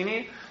so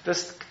teeny,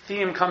 this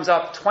theme comes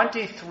up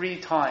 23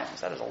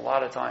 times. That is a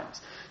lot of times.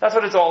 That's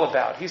what it's all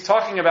about. He's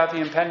talking about the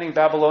impending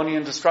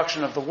Babylonian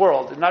destruction of the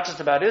world, not just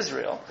about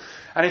Israel.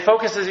 And he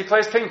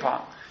plays ping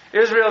pong.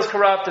 Israel is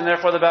corrupt, and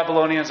therefore the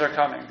Babylonians are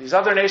coming. These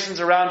other nations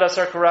around us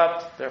are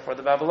corrupt, therefore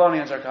the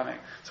Babylonians are coming.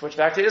 Switch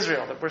back to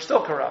Israel, that we're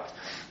still corrupt.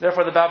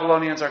 Therefore the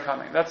Babylonians are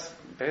coming. That's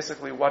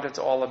basically what it's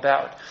all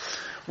about.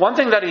 One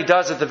thing that he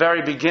does at the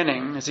very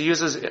beginning is he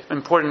uses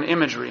important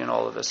imagery in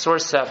all of this.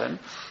 Source 7.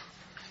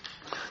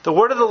 The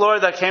word of the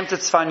Lord that came to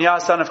Tzfanya,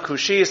 son of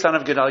Cushi, son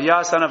of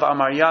Gedaliah, son of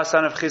Amariah,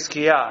 son of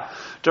Chizkiah,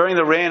 during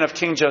the reign of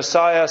King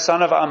Josiah,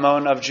 son of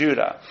Ammon of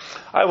Judah.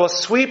 I will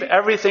sweep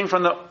everything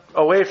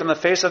away from the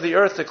face of the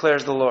earth,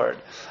 declares the Lord.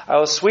 I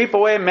will sweep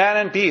away man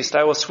and beast.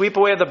 I will sweep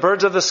away the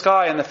birds of the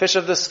sky and the fish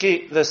of the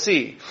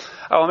sea.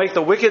 I will make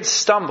the wicked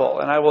stumble,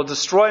 and I will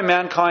destroy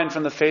mankind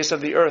from the face of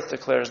the earth,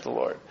 declares the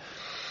Lord.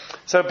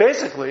 So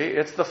basically,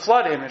 it's the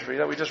flood imagery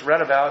that we just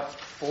read about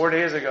 4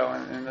 days ago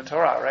in the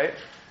Torah, right?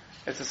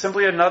 It's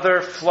simply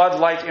another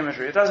flood-like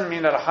imagery. It doesn't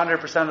mean that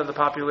 100% of the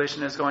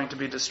population is going to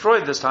be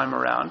destroyed this time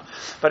around,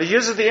 but he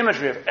uses the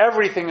imagery of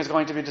everything is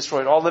going to be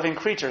destroyed, all living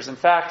creatures. In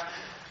fact,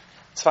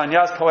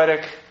 Tzfanya's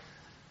poetic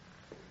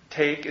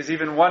take is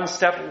even one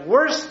step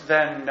worse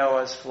than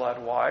Noah's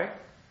flood. Why?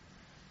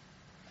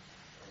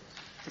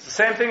 It's the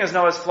same thing as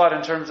Noah's flood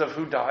in terms of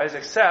who dies,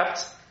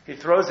 except he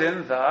throws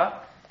in the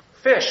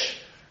fish,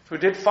 who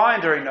did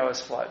fine during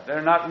Noah's flood.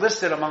 They're not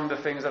listed among the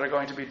things that are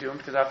going to be doomed,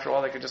 because after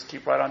all, they could just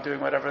keep right on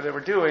doing whatever they were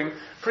doing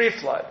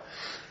pre-flood.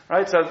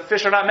 Right? So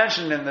fish are not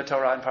mentioned in the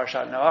Torah in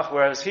Parshat Noach,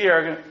 whereas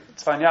here,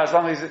 Tzfanya, as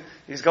long as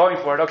he's going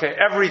for it, okay,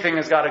 everything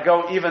has got to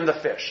go, even the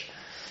fish.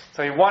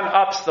 So he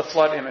one-ups the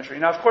flood imagery.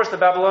 Now, of course, the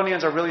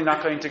Babylonians are really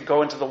not going to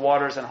go into the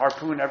waters and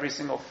harpoon every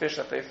single fish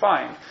that they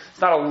find. It's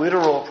not a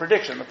literal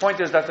prediction. The point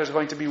is that there's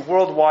going to be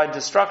worldwide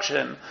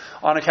destruction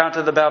on account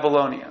of the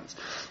Babylonians.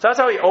 So that's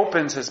how he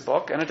opens his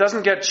book, and it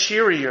doesn't get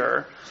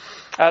cheerier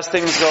as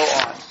things go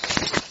on.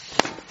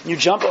 You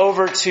jump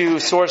over to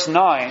source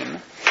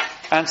 9,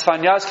 and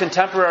Tzfanya's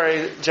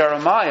contemporary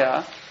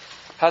Jeremiah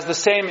has the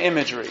same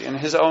imagery in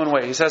his own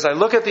way. He says, I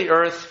look at the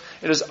earth,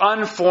 it is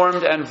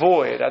unformed and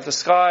void. At the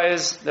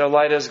skies, their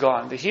light is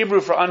gone. The Hebrew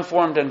for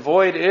unformed and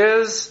void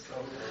is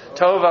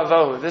tohu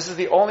vavohu. This is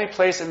the only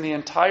place in the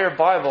entire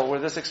Bible where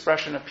this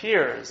expression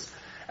appears,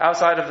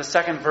 outside of the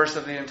second verse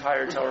of the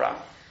entire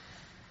Torah.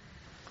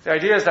 The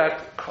idea is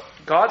that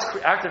God's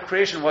act of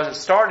creation was, it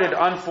started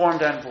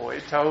unformed and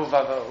void, tohu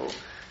vavohu.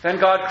 Then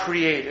God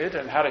created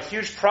and had a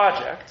huge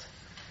project,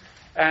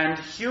 and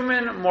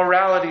human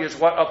morality is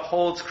what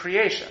upholds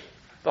creation.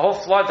 The whole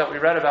flood that we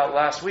read about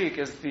last week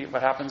is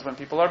what happens when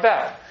people are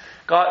bad.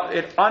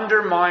 It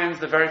undermines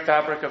the very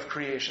fabric of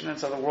creation, and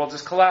so the world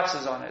just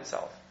collapses on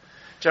itself.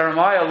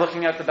 Jeremiah,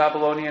 looking at the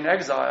Babylonian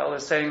exile,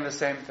 is saying the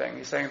same thing.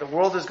 He's saying the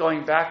world is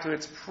going back to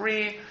its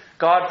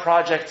pre-God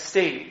project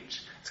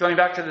stage. It's going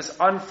back to this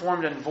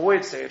unformed and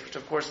void stage, which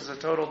of course is a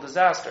total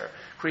disaster.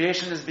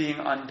 Creation is being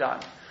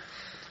undone.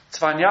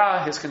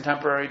 Tzfanya, his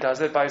contemporary,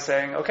 does it by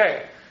saying,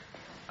 okay,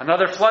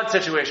 another flood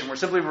situation. We're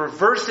simply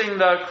reversing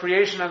the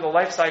creation and the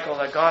life cycle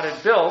that God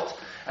had built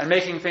and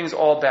making things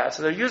all bad.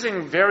 So they're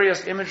using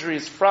various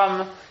imageries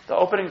from the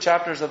opening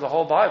chapters of the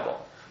whole Bible,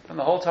 from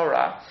the whole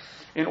Torah,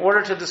 in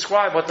order to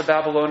describe what the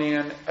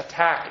Babylonian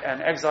attack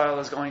and exile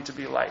is going to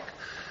be like.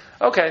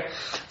 Okay,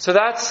 so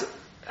that's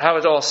how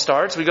it all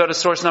starts. We go to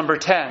source number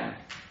 10.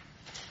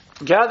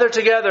 Gather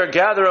together,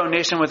 gather, O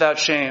nation without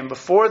shame,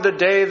 before the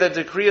day the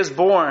decree is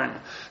born.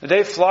 The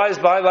day flies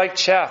by like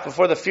chaff,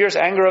 before the fierce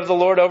anger of the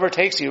Lord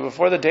overtakes you,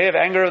 before the day of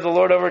anger of the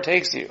Lord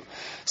overtakes you.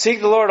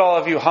 Seek the Lord, all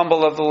of you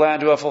humble of the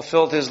land who have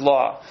fulfilled his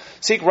law.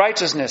 Seek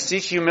righteousness,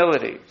 seek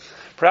humility.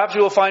 Perhaps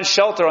you will find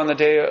shelter on the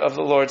day of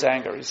the Lord's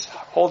anger. He's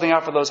holding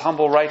out for those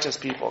humble, righteous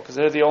people, because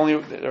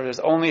there is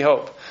only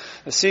hope.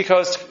 The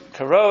seacoast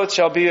Kerot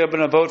shall be an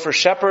abode for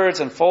shepherds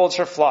and folds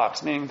for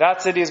flocks, meaning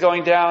that city is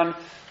going down,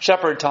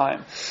 shepherd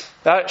time.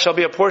 That shall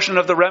be a portion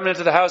of the remnant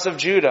of the house of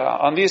Judah.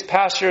 On these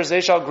pastures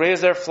they shall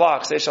graze their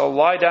flocks. They shall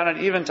lie down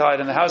at eventide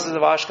in the houses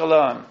of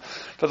Ashkelon.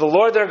 For the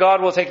Lord their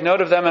God will take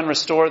note of them and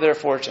restore their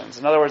fortunes.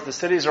 In other words, the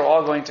cities are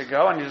all going to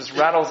go, and he just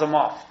rattles them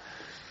off.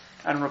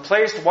 And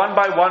replaced one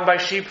by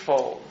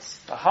sheepfolds.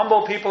 The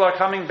humble people are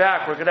coming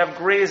back. We're going to have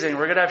grazing.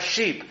 We're going to have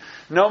sheep.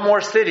 No more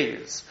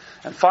cities.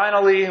 And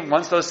finally,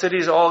 once those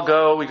cities all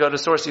go, we go to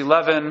source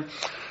 11.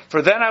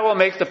 For then I will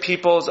make the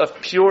peoples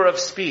of pure of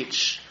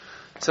speech,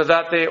 so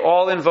that they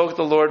all invoke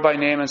the Lord by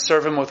name and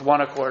serve him with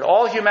one accord.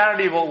 All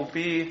humanity will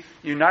be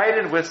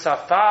united with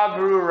Safa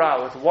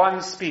Brura, with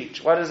one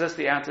speech. What is this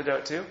the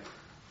antidote to?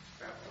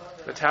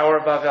 The Tower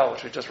of Babel,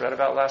 which we just read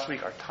about last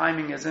week. Our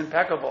timing is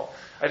impeccable.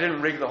 I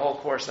didn't rig the whole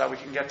course so that we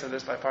can get to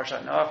this by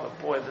Parshat Noach,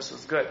 but boy, this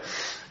was good.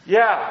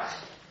 Yeah,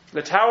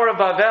 the Tower of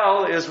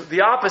Babel is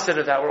the opposite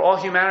of that, where all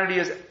humanity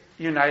is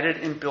united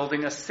in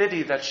building a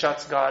city that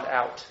shuts God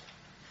out.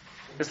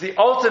 It's the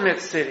ultimate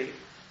city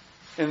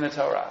in the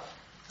Torah,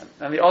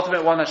 and the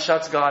ultimate one that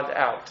shuts God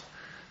out.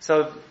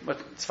 So what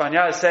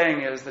Tzfanya is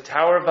saying is the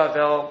Tower of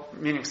Babel,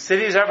 meaning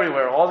cities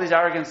everywhere, all these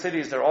arrogant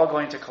cities, they're all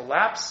going to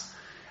collapse,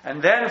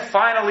 and then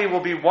finally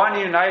will be one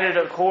united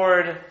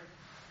accord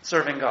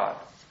serving God.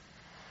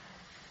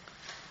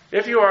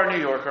 If you are a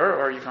New Yorker,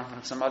 or you come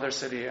from some other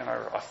city and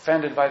are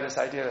offended by this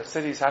idea that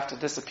cities have to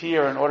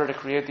disappear in order to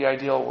create the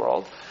ideal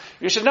world,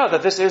 you should know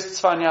that this is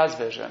Tzfanya's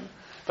vision.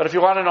 But if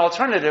you want an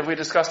alternative, we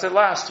discussed it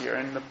last year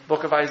in the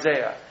book of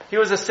Isaiah. He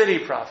was a city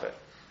prophet.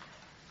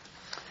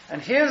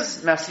 And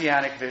his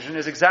messianic vision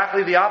is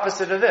exactly the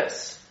opposite of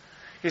this.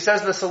 He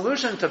says the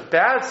solution to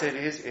bad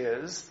cities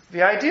is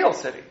the ideal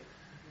city.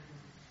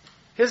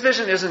 His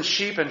vision isn't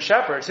sheep and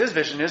shepherds. His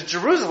vision is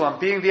Jerusalem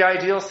being the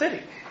ideal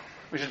city.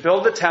 We should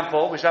build the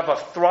temple. We should have a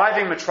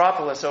thriving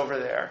metropolis over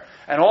there.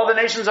 And all the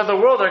nations of the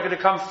world are going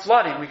to come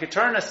flooding. We could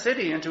turn a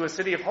city into a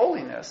city of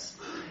holiness.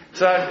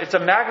 So it's a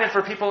magnet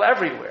for people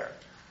everywhere.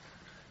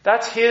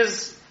 That's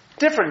his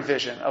different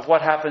vision of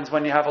what happens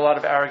when you have a lot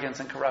of arrogance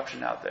and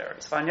corruption out there.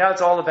 Tzfanya,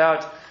 it's all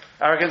about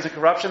arrogance and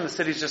corruption. The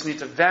cities just need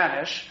to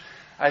vanish.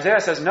 Isaiah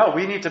says, no,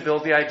 we need to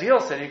build the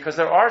ideal city because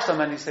there are so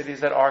many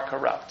cities that are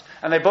corrupt.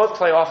 And they both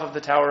play off of the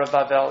Tower of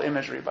Babel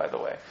imagery, by the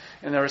way,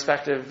 in their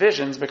respective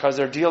visions because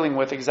they're dealing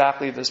with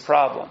exactly this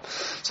problem.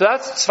 So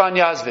that's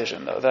Tzfanya's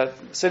vision, though,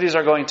 that cities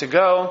are going to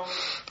go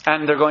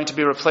and they're going to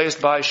be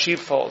replaced by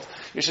sheepfold.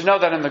 You should know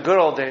that in the good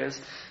old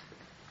days,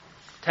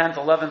 10th,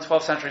 11th,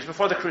 12th centuries,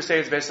 before the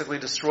Crusades basically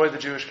destroyed the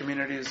Jewish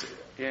communities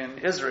in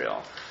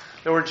Israel,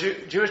 there were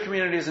Jewish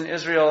communities in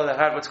Israel that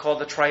had what's called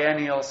the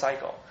triennial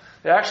cycle.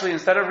 They actually,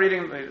 instead of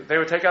reading, they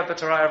would take out the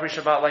Torah every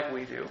Shabbat like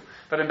we do.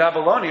 But in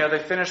Babylonia, they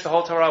finished the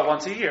whole Torah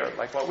once a year,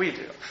 like what we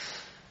do.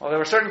 Well, there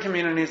were certain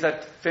communities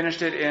that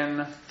finished it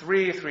in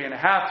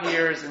 3.5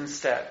 years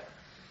instead.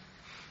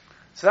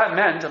 So that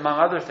meant, among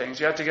other things,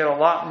 you had to get a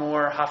lot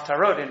more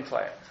haftarot in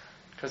play.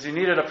 Because you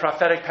needed a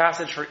prophetic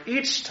passage for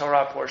each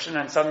Torah portion,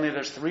 and suddenly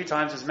there's 3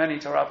 times as many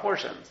Torah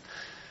portions.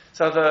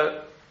 So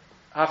the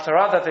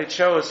haftarah that they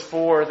chose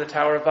for the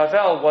Tower of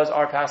Babel was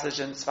our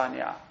passage in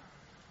Tzfanya.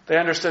 They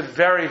understood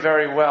very,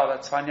 very well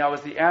that Tzfanya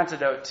was the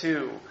antidote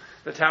to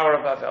the Tower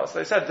of Babel. So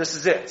they said, this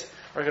is it.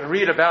 We're going to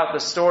read about the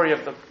story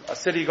of a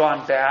city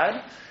gone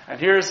bad, and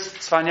here's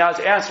Tzfanya's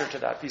answer to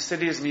that. These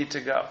cities need to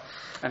go.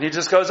 And he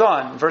just goes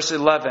on, verse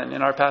 11,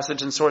 in our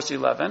passage in source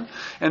 11.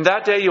 In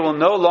that day you will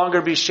no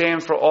longer be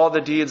shamed for all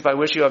the deeds by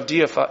which you have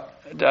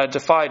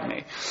defied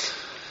me.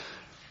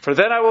 For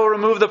then I will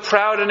remove the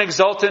proud and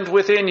exultant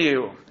within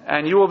you,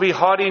 and you will be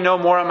haughty no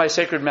more on my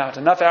sacred mount.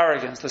 Enough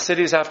arrogance, the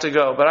cities have to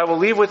go. But I will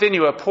leave within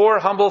you a poor,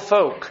 humble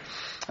folk,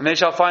 and they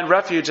shall find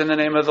refuge in the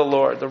name of the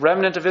Lord. The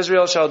remnant of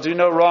Israel shall do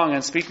no wrong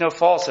and speak no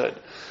falsehood.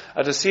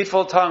 A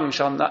deceitful tongue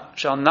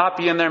shall not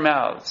be in their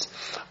mouths.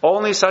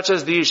 Only such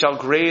as these shall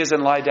graze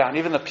and lie down.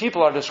 Even the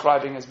people are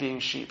describing as being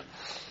sheep.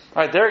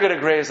 All right, they're going to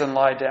graze and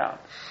lie down,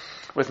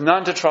 with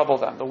none to trouble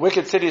them. The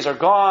wicked cities are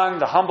gone.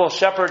 The humble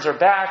shepherds are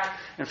back.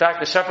 In fact,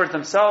 the shepherds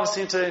themselves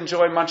seem to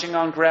enjoy munching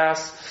on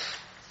grass.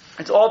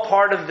 It's all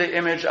part of the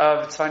image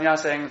of Tzfanya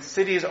saying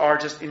cities are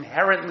just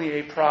inherently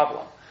a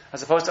problem,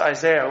 as opposed to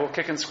Isaiah, who will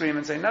kick and scream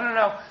and say, no,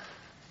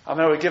 I'm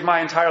going to give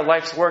my entire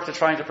life's work to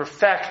trying to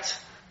perfect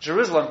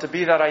Jerusalem to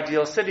be that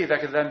ideal city that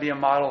could then be a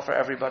model for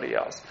everybody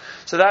else.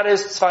 So that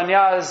is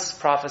Tzfanya's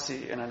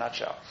prophecy in a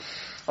nutshell.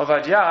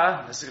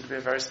 Ovadia, this is going to be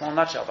a very small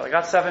nutshell, but I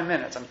got 7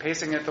 minutes. I'm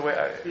pacing it the way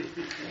you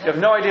have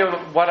no idea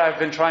what I've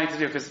been trying to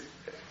do, because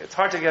it's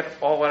hard to get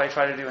all what I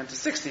try to do into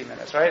 60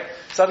 minutes, right?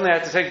 Suddenly I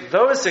have to take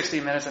those 60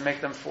 minutes and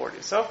make them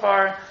 40. So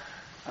far,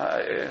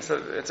 it's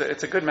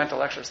a good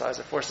mental exercise.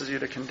 It forces you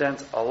to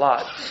condense a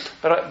lot.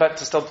 But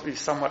to still be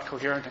somewhat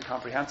coherent and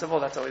comprehensible,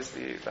 that's always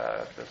the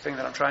thing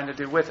that I'm trying to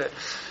do with it.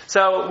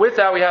 So with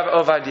that, we have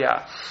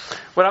Ovadia.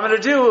 What I'm going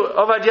to do,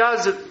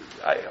 Ovadia's,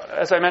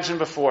 as I mentioned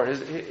before,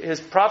 his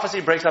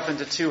prophecy breaks up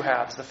into 2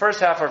 halves. The first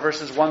half are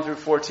verses 1 through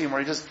 14, where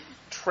he just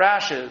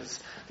trashes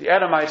the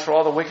Edomites for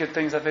all the wicked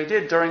things that they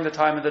did during the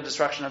time of the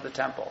destruction of the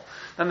temple.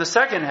 Then the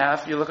second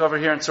half, you look over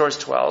here in source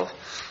 12,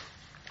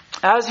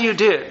 as you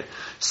did,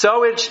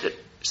 so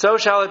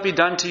shall it be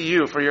done to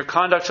you, for your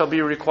conduct shall be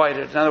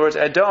requited. In other words,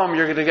 Edom,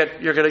 you're going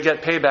to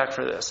get payback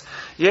for this.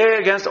 Yea,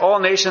 against all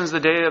nations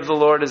the day of the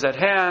Lord is at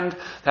hand.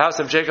 The house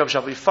of Jacob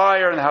shall be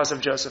fire, and the house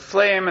of Joseph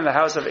flame, and the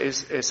house of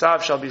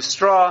Esav shall be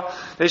straw.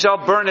 They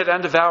shall burn it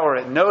and devour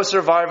it. No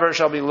survivor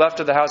shall be left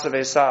of the house of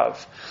Esav.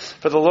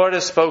 For the Lord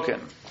has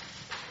spoken.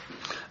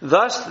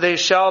 Thus they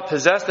shall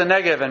possess the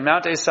Negev and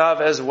Mount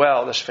Esav as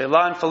well, the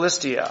Shephelah and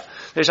Philistia.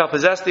 They shall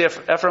possess the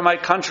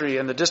Ephraimite country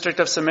and the district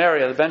of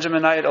Samaria, the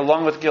Benjaminite,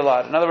 along with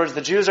Gilad. In other words, the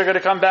Jews are going to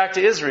come back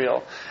to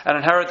Israel and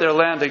inherit their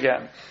land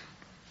again.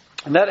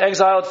 And that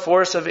exiled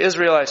force of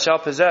Israelites shall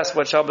possess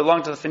what shall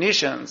belong to the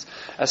Phoenicians,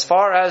 as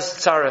far as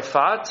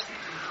Zarephath,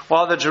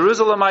 while the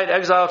Jerusalemite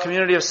exile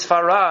community of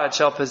Sfarad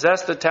shall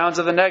possess the towns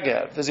of the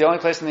Negev. This is the only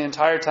place in the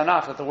entire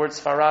Tanakh that the word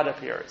Sfarad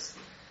appears.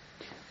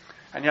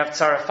 And you have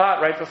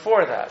Tzarafat right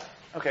before that.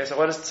 Okay, so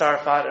what is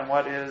Tzarafat and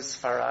what is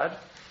Sfarad?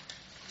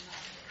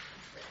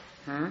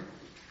 Not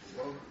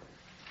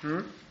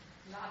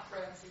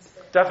France and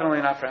Spain.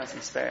 Definitely not France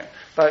and Spain.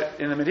 But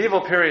in the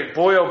medieval period,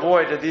 boy oh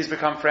boy, did these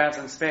become France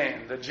and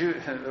Spain.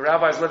 The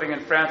rabbis living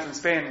in France and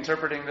Spain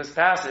interpreting this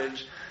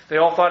passage, they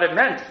all thought it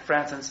meant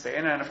France and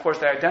Spain, and of course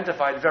they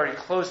identified very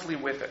closely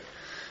with it.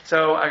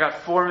 So I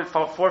got 4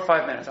 or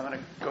 5 minutes. I'm going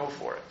to go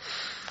for it.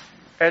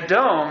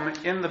 Edom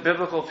in the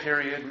biblical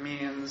period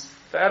means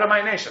the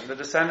Edomite nation, the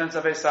descendants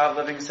of Esav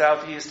living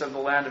southeast of the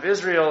land of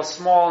Israel, a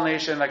small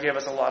nation that gave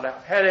us a lot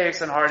of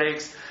headaches and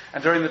heartaches.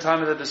 And during the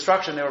time of the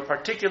destruction, they were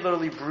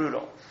particularly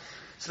brutal.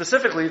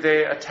 Specifically,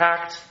 they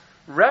attacked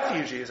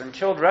refugees and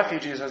killed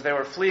refugees as they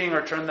were fleeing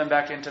or turned them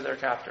back into their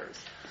captors.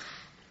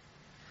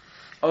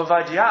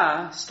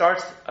 Ovadiah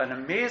starts an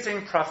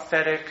amazing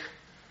prophetic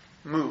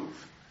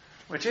move,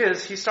 which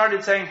is he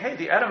started saying, hey,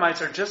 the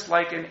Edomites are just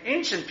like an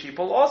ancient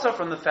people, also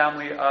from the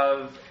family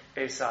of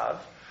Esav,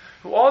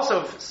 who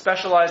also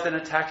specialized in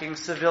attacking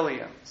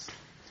civilians.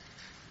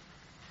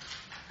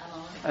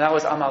 And that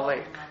was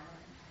Amalek.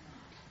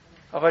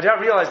 Ovadiah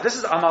realized this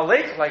is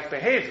Amalek-like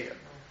behavior.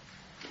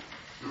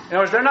 In other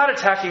words, they're not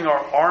attacking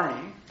our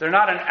army. They're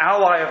not an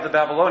ally of the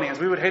Babylonians.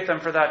 We would hate them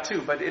for that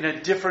too, but in a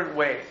different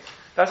way.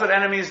 That's what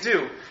enemies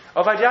do.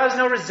 Ovadiah has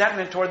no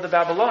resentment toward the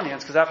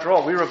Babylonians, because after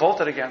all, we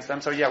revolted against them,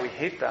 so yeah, we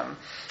hate them,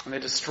 and they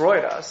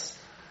destroyed us.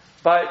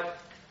 But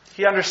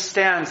he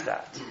understands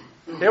that.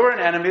 They were an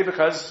enemy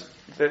because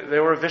they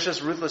were a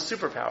vicious, ruthless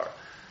superpower.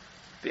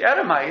 The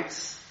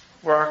Edomites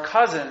were our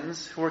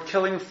cousins who were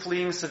killing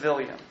fleeing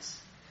civilians.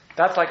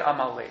 That's like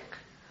Amalek.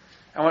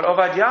 And what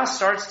Ovadiah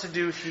starts to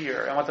do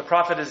here, and what the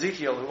prophet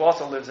Ezekiel, who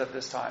also lives at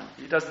this time,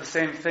 he does the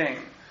same thing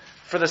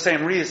for the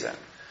same reason.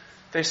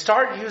 They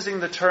start using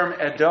the term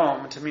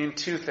Edom to mean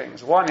 2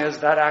 things. One is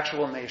that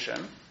actual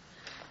nation,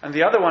 and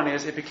the other one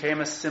is it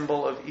became a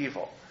symbol of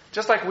evil.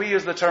 Just like we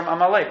use the term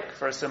Amalek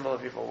for a symbol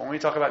of evil. When we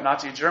talk about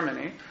Nazi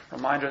Germany,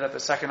 reminder that the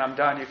second I'm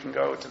done, you can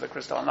go to the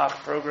Kristallnacht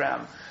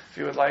program if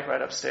you would like,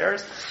 right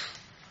upstairs.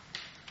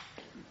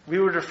 We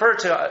would refer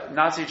to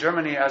Nazi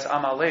Germany as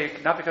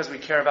Amalek, not because we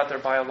care about their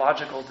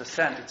biological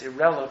descent. It's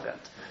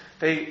irrelevant.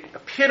 They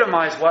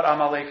epitomize what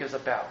Amalek is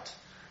about.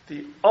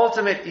 The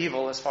ultimate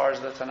evil as far as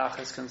the Tanakh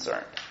is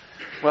concerned.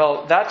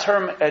 Well, that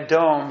term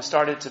Edom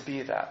started to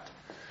be that.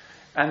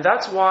 And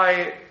that's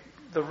why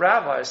the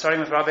rabbis,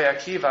 starting with Rabbi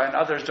Akiva and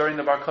others during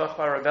the Bar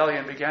Kokhba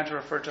rebellion, began to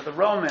refer to the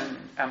Roman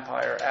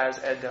Empire as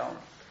Edom.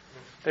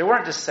 They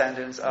weren't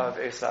descendants of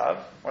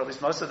Esav, or at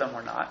least most of them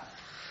were not,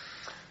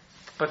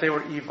 but they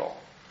were evil.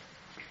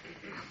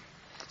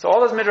 So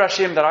all those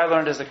midrashim that I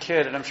learned as a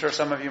kid, and I'm sure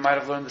some of you might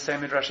have learned the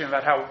same midrashim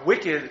about how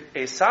wicked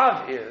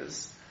Esav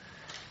is,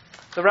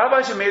 the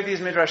rabbis who made these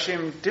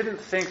midrashim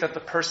didn't think that the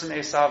person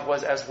Esav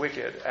was as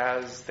wicked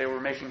as they were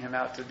making him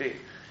out to be.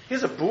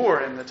 He's a boor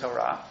in the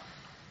Torah,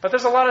 but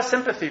there's a lot of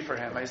sympathy for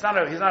him. He's not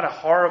a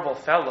horrible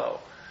fellow,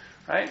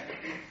 right?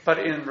 But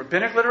in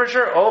rabbinic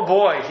literature, oh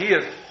boy, he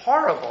is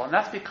horrible. And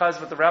that's because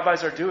what the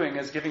rabbis are doing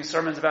is giving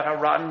sermons about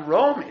how rotten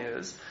Rome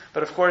is.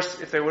 But of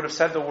course, if they would have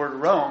said the word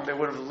Rome, they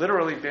would have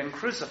literally been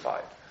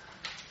crucified.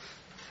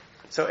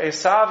 So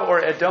Esav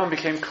or Edom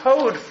became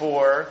code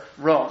for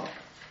Rome.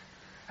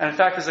 And in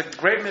fact, there's a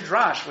great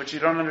midrash, which you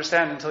don't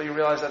understand until you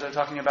realize that they're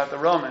talking about the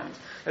Romans.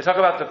 They talk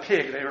about the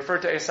pig. They refer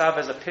to Esav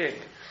as a pig.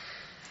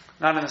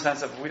 Not in the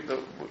sense of,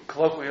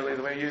 colloquially,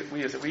 the way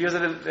we use it. They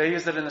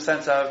use it in the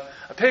sense of,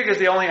 a pig is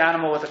the only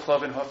animal with a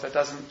cloven hoof that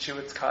doesn't chew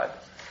its cud.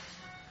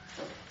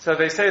 So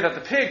they say that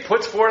the pig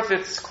puts forth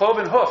its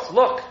cloven hoof.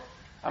 Look,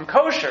 I'm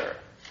kosher.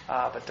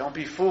 But don't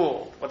be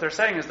fooled. What they're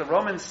saying is the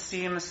Romans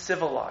seem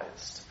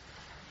civilized.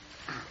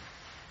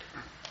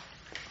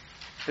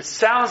 It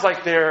sounds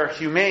like they're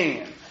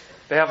humane.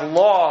 They have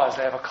laws.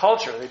 They have a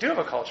culture. They do have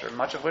a culture,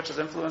 much of which has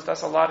influenced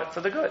us a lot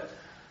for the good.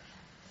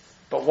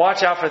 But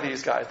watch out for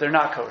these guys. They're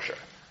not kosher.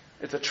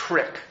 It's a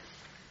trick.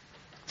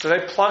 So they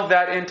plugged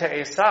that into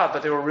Esav,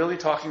 but they were really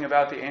talking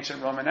about the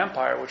ancient Roman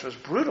Empire, which was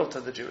brutal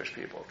to the Jewish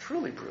people.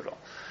 Truly brutal.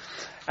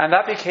 And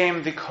that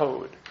became the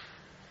code.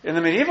 In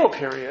the medieval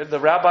period, the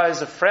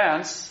rabbis of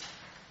France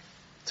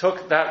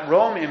took that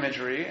Rome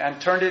imagery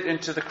and turned it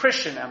into the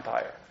Christian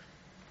empire.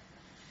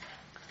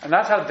 And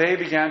that's how they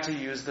began to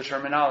use the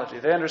terminology.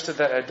 They understood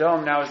that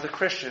Edom now is the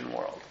Christian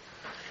world.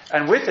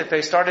 And with it,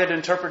 they started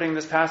interpreting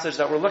this passage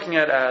that we're looking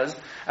at as,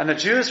 and the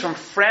Jews from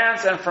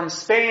France and from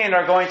Spain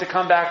are going to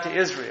come back to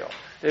Israel.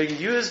 They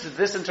used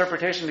this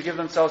interpretation to give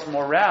themselves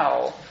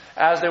morale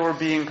as they were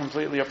being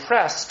completely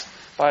oppressed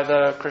by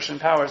the Christian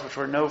powers, which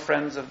were no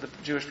friends of the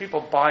Jewish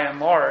people by and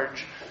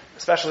large,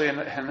 especially in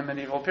the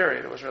medieval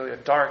period. It was really a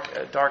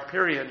dark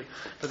period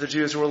for the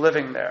Jews who were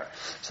living there.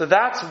 So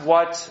that's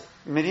what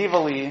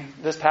medievally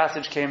this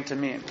passage came to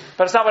mean.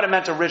 But it's not what it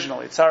meant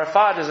originally.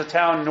 Tzarafat is a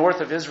town north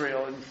of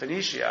Israel in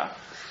Phoenicia.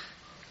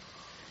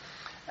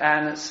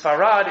 And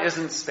Sfarad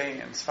isn't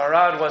Spain.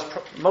 Sfarad was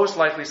most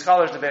likely,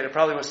 scholars debate, it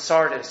probably was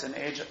Sardis in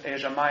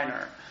Asia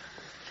Minor.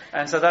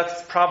 And so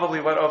that's probably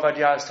what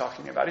Obadiah is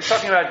talking about. He's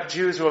talking about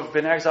Jews who have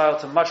been exiled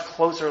to much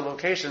closer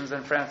locations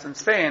than France and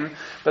Spain,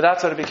 but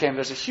that's what it became.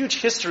 There's a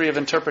huge history of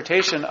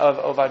interpretation of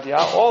Obadiah,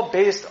 all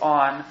based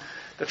on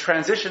the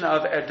transition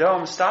of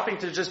Edom stopping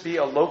to just be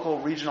a local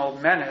regional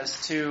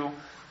menace to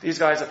these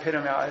guys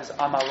epitomize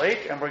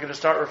Amalek, and we're going to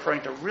start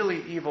referring to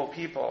really evil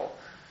people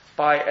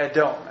by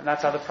Edom. And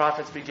that's how the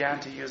prophets began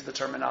to use the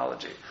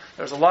terminology.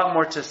 There's a lot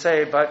more to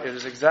say, but it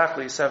is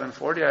exactly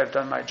 7:40. I've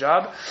done my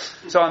job.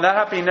 So on that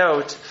happy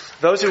note,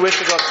 those who wish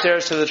to go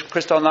upstairs to the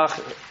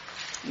Kristallnacht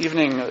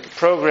evening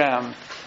program,